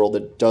Jesus, a world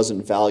that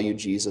doesn't value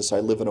Jesus. I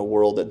live in a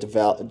world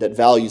that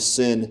values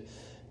sin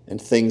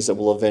and things that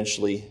will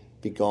eventually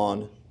be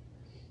gone.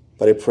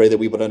 But I pray that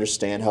we would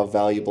understand how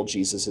valuable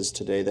Jesus is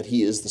today, that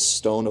he is the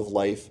stone of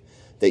life,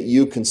 that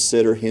you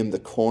consider him the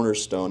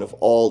cornerstone of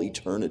all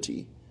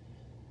eternity.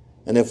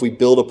 And if we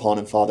build upon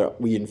him, Father,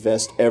 we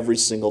invest every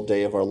single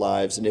day of our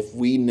lives. And if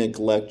we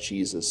neglect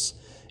Jesus,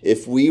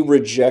 if we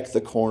reject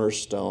the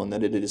cornerstone,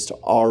 then it is to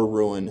our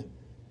ruin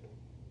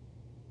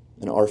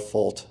and our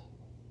fault,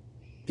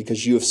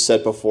 because you have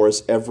set before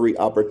us every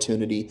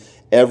opportunity,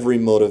 every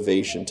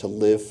motivation to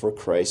live for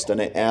Christ. And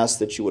I ask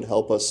that you would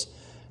help us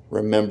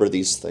remember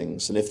these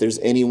things. And if there's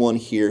anyone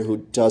here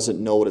who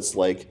doesn't know what it's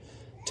like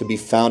to be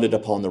founded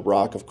upon the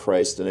rock of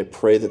Christ, then I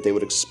pray that they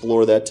would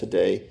explore that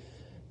today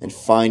and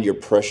find your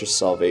precious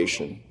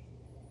salvation.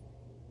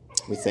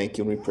 We thank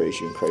you and we praise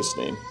you in Christ's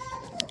name.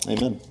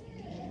 Amen.